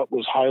always thought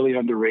was highly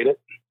underrated.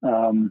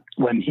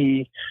 When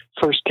he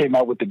first came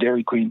out with the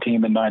Dairy Queen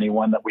team in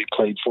 91 that we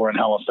played for in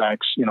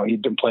Halifax,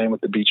 he'd been playing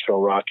with the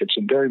Beachville Rockets,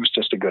 and Barry was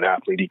just a good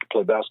athlete. He could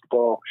play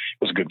basketball.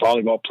 He was a good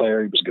volleyball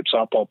player. He was a good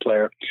softball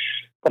player.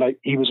 But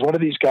he was one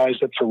of these guys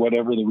that, for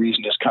whatever the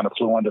reason, just kind of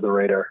flew under the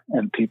radar,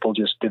 and people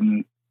just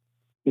didn't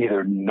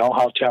either know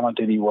how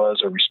talented he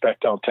was or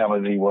respect how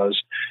talented he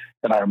was.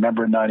 And I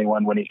remember in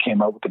 91 when he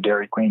came out with the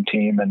Dairy Queen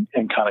team and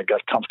kind of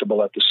got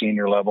comfortable at the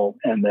senior level,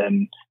 and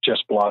then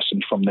just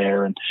blossomed from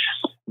there. And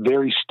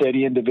very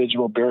steady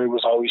individual. Barry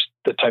was always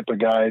the type of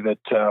guy that,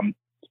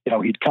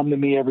 he'd come to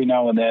me every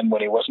now and then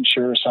when he wasn't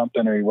sure of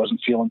something or he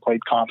wasn't feeling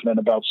quite confident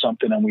about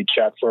something, and we'd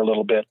chat for a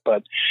little bit.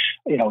 But,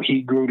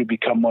 he grew to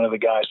become one of the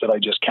guys that I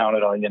just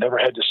counted on. You never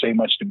had to say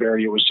much to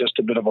Barry. It was just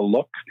a bit of a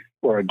look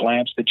or a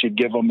glance that you'd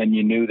give him, and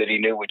you knew that he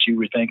knew what you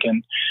were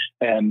thinking.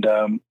 And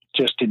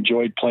just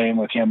enjoyed playing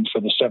with him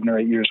for the 7 or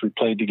 8 years we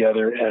played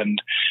together,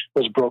 and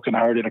was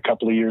brokenhearted a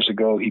couple of years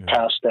ago. He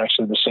passed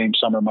actually the same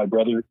summer my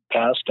brother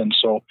passed. And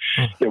so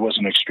it was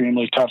an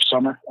extremely tough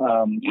summer,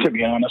 to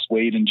be honest.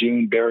 Wade in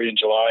June, Barry in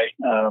July.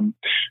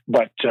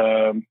 But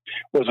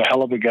was a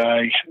hell of a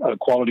guy, a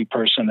quality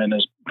person, and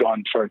has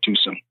gone far too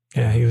soon.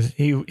 Yeah,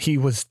 he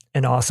was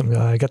an awesome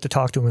guy. I got to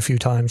talk to him a few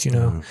times,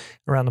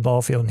 around the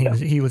ball field, and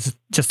he was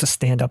just a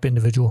stand-up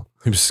individual.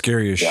 He was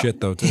scary as shit,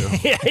 though, too.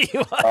 Yeah, he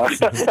was.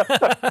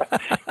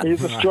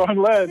 He's a strong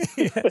lad.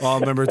 Well, I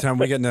remember a time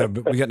we get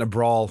in a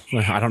brawl.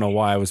 I don't know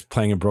why I was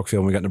playing in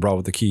Brookfield and we got in a brawl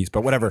with the Keys,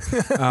 but whatever.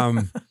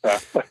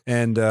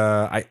 And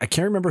I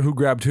can't remember who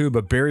grabbed who,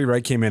 but Barry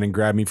Wright came in and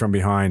grabbed me from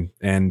behind,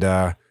 and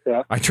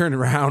I turned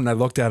around and I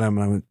looked at him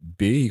and I went,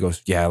 B? He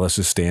goes, yeah, let's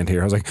just stand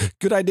here. I was like,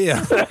 good idea.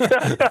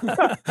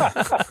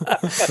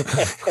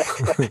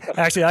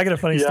 Actually, I got a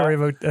funny story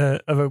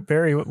about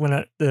Barry. When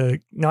at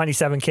the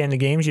 97 Canada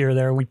Games year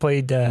there, we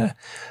played, the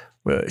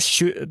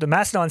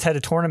Mastodons had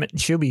a tournament in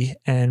Shuby,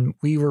 and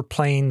we were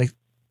playing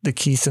the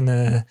Keys in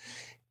a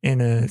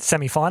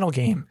semifinal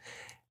game.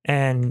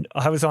 And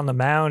I was on the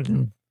mound,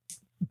 and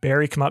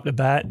Barry come up to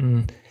bat,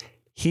 and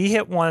he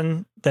hit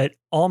one that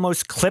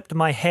almost clipped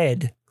my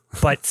head,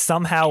 but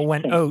somehow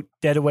went out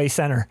dead away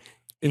center.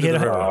 He hit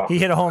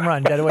a home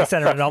run dead away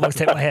center and it almost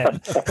hit my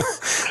head.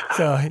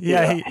 So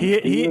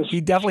he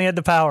definitely had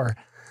the power.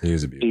 He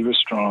was a beauty. He was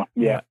strong.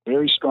 Yeah,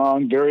 very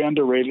strong, very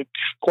underrated.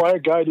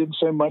 Quiet guy, didn't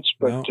say much,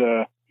 but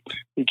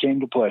he came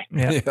to play.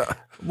 Yeah.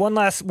 One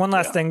last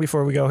thing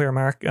before we go here,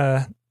 Mark.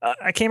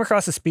 I came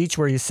across a speech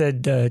where you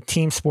said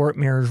team sport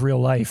mirrors real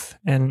life,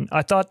 and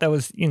I thought that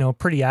was a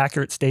pretty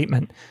accurate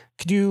statement.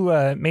 Could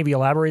you maybe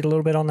elaborate a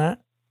little bit on that?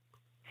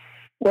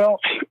 Well,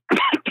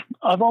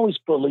 I've always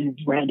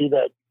believed, Randy,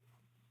 that,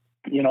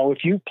 if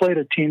you played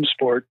a team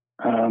sport,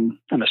 and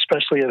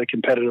especially at a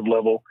competitive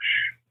level,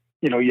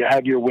 you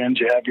have your wins,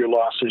 you have your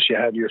losses, you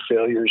have your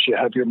failures, you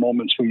have your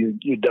moments where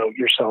you doubt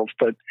yourself.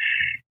 But,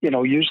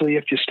 usually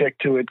if you stick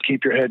to it,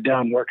 keep your head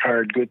down, work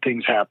hard, good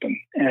things happen.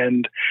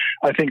 And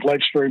I think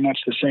life's very much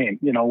the same.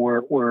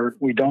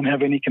 We don't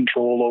have any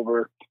control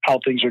over how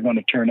things are going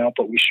to turn out,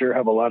 but we sure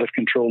have a lot of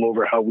control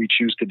over how we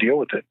choose to deal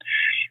with it.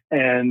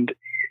 And,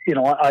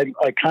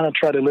 I kind of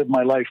try to live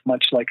my life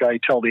much like I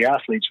tell the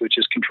athletes, which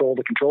is control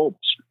the controllables.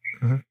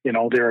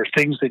 Mm-hmm. There are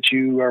things that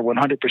you are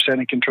 100%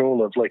 in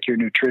control of, like your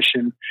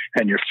nutrition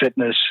and your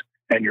fitness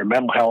and your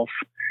mental health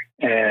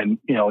and,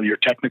 your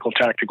technical,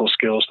 tactical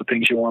skills, the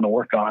things you want to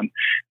work on.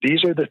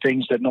 These are the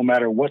things that no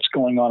matter what's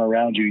going on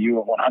around you, you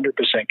have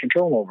 100%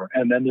 control over.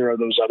 And then there are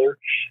those other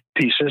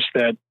pieces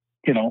that,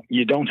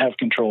 you don't have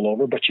control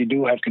over, but you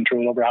do have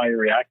control over how you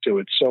react to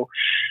it. So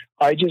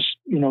I just,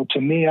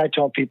 to me, I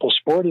tell people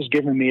sport has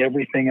given me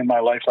everything in my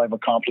life I've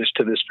accomplished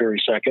to this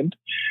very second.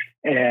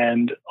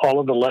 And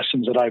all of the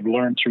lessons that I've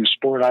learned through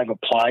sport, I've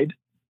applied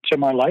to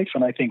my life.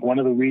 And I think one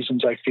of the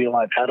reasons I feel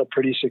I've had a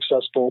pretty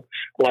successful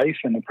life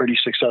and a pretty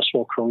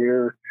successful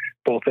career,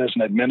 both as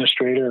an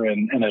administrator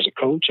and as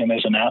a coach and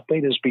as an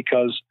athlete, is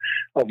because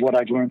of what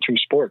I've learned through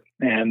sport.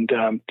 And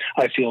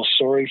I feel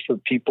sorry for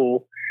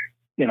people,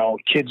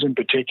 kids in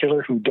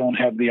particular, who don't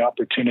have the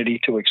opportunity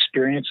to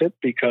experience it,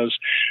 because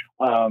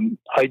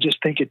I just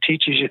think it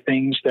teaches you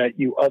things that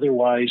you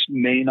otherwise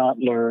may not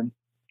learn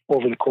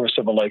over the course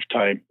of a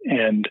lifetime.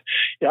 And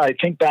I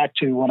think back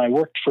to when I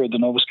worked for the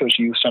Nova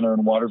Scotia Youth Centre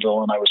in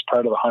Waterville, and I was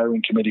part of the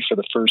hiring committee for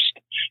the first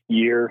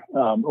year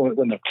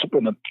when the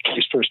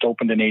place first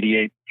opened in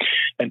 '88.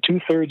 And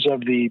 2/3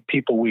 of the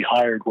people we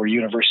hired were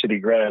university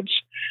grads.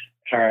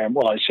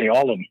 Well, I'd say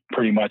all of them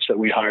pretty much that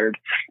we hired.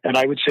 And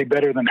I would say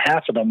better than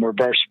half of them were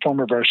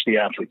former varsity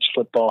athletes,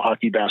 football,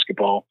 hockey,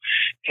 basketball.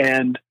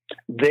 And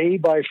they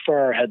by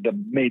far had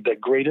made the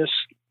greatest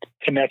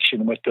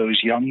connection with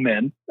those young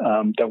men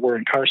that were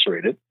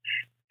incarcerated.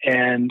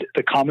 And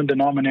the common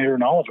denominator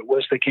in all of it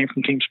was they came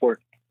from team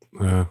sport.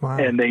 Wow.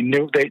 And they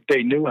knew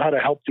how to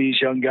help these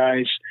young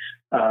guys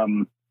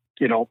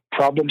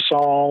problem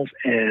solve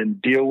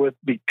and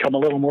become a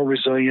little more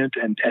resilient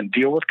and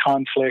deal with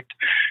conflict.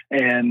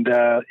 And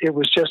it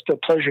was just a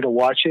pleasure to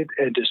watch it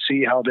and to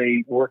see how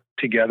they work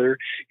together,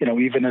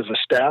 even as a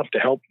staff to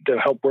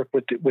help work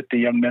with the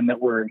young men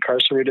that were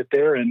incarcerated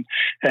there. And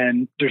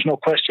there's no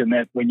question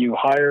that when you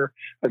hire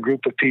a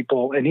group of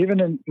people, and even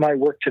in my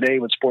work today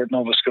with Sport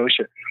Nova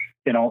Scotia,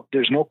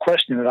 there's no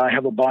question that I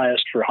have a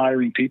bias for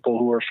hiring people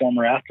who are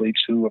former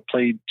athletes who have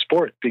played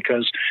sport,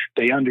 because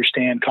they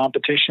understand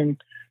competition.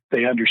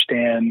 They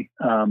understand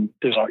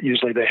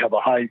usually they have a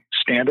high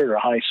standard or a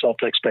high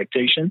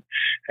self-expectation,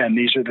 and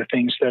these are the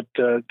things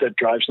that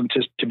drives them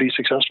to be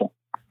successful.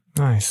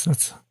 Nice.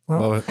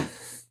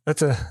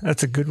 That's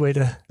a good way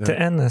to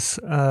end this.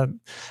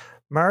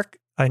 Mark,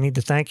 I need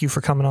to thank you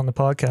for coming on the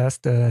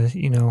podcast.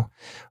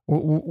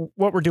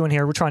 What we're doing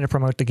here, we're trying to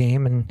promote the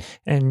game,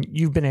 and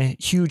you've been a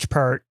huge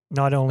part,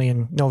 not only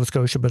in Nova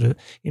Scotia, but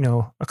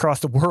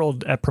across the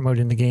world at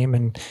promoting the game.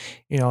 And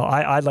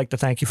I'd like to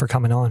thank you for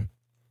coming on.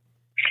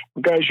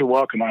 Guys, you're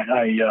welcome.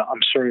 I'm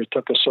sorry it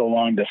took us so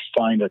long to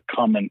find a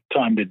common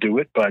time to do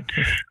it, but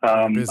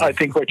I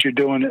think what you're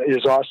doing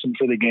is awesome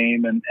for the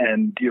game,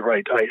 and you're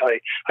right. I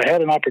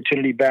had an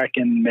opportunity back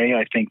in May.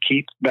 I think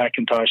Keith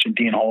McIntosh and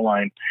Dean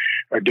Holine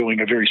are doing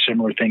a very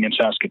similar thing in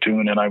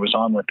Saskatoon, and I was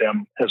on with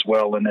them as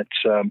well, and it's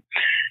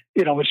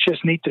it's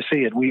just neat to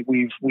see it.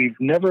 We've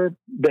never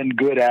been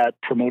good at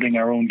promoting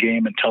our own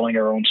game and telling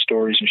our own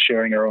stories and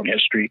sharing our own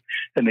history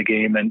in the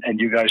game, and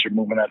you guys are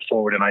moving that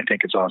forward, and I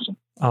think it's awesome.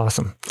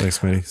 Awesome. Thanks,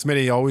 Smitty.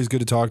 Smitty, always good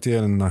to talk to you,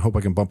 and I hope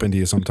I can bump into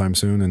you sometime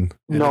soon. And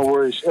no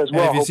worries. As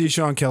well, if you see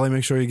Sean Kelly,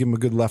 make sure you give him a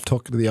good left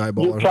hook to the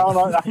eyeball. You count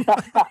on.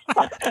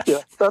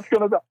 Yeah,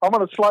 I'm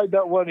gonna slide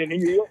that one in.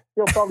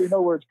 He'll probably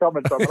know where it's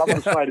coming from, but I'm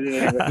gonna slide it in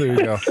anyway. There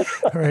you go.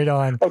 Right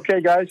on.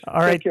 Okay, guys. All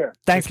right. Take care.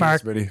 Thanks,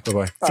 Mark. Smitty. Bye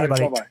bye. See you,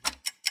 buddy. Bye-bye.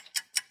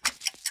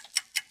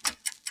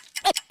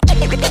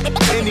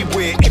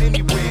 Anywhere,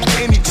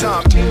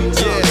 anytime.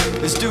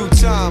 Yeah, it's due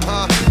time,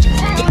 huh?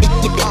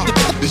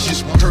 It's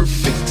just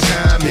perfect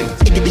timing.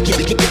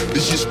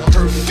 It's just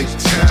perfect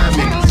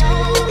timing.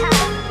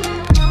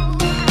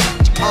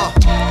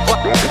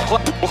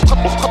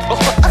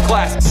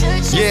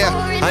 Yeah,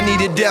 I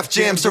needed Def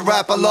Jams to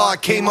rap a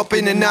lot. Came up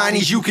in the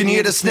 90s, you can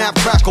hear the snap,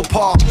 crackle,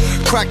 pop.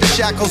 Crack the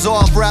shackles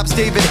off, raps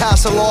David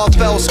Hasselhoff.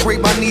 Fell,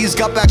 scraped my knees,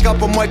 got back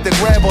up and wiped the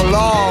gravel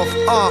off.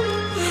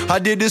 I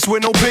did this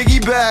with no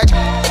piggyback,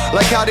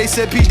 like how they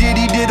said P.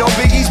 Diddy did on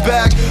Biggie's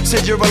back.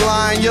 Said you're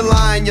lying, you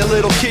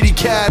little kitty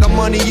cat. I'm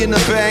money in the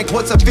bank,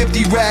 what's a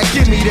 50 rack?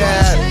 Give me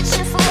that.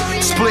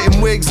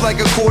 Splitting wigs like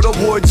a quarter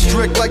wood,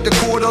 strict like the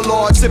quarter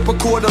lord, sip a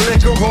quarter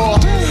liquor raw.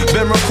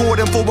 Been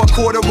recording for a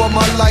quarter of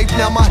my life,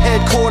 now my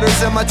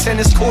headquarters and my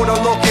tennis court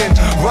are looking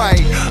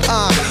right.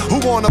 Who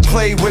wanna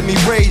play with me,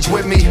 rage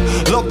with me?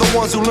 Love the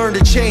ones who learn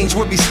to change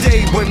with me,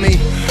 stay with me.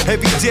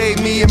 Every day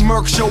me and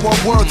Merc show our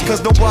worth,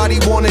 cause nobody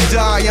wanna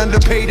die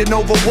underpaid and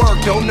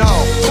overworked, oh no.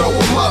 Throw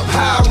 'em up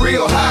high,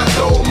 real high,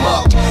 throw 'em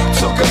up.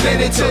 Took a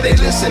minute till they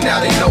listen, now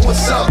they know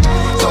what's up.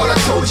 Thought I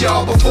told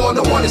y'all before,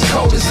 no one as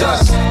cold as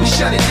us. We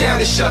shut it down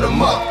and shut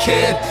 'em up,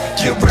 kid.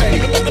 Get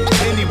ready.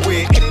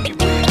 Anywhere,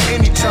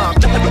 anytime.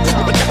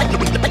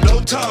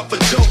 No time for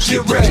jokes,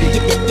 get ready.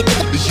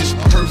 It's just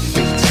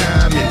perfect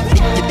timing.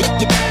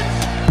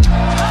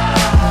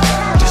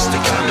 This the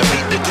kind of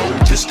beat that go,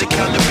 this the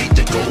kind of beat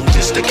that go,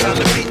 this the kind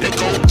of beat that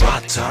go,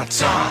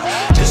 ba-ta-ta.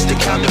 This the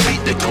kind of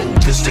beat that go,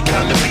 this the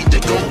kind of beat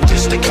that go,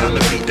 this the kind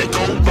of beat that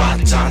go,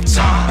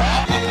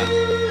 ba-ta-ta.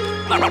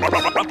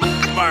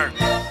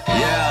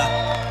 Yeah.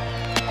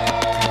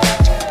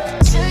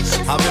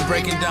 I've been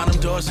breaking down them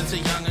doors since a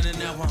youngin' and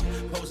now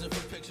I'm posing for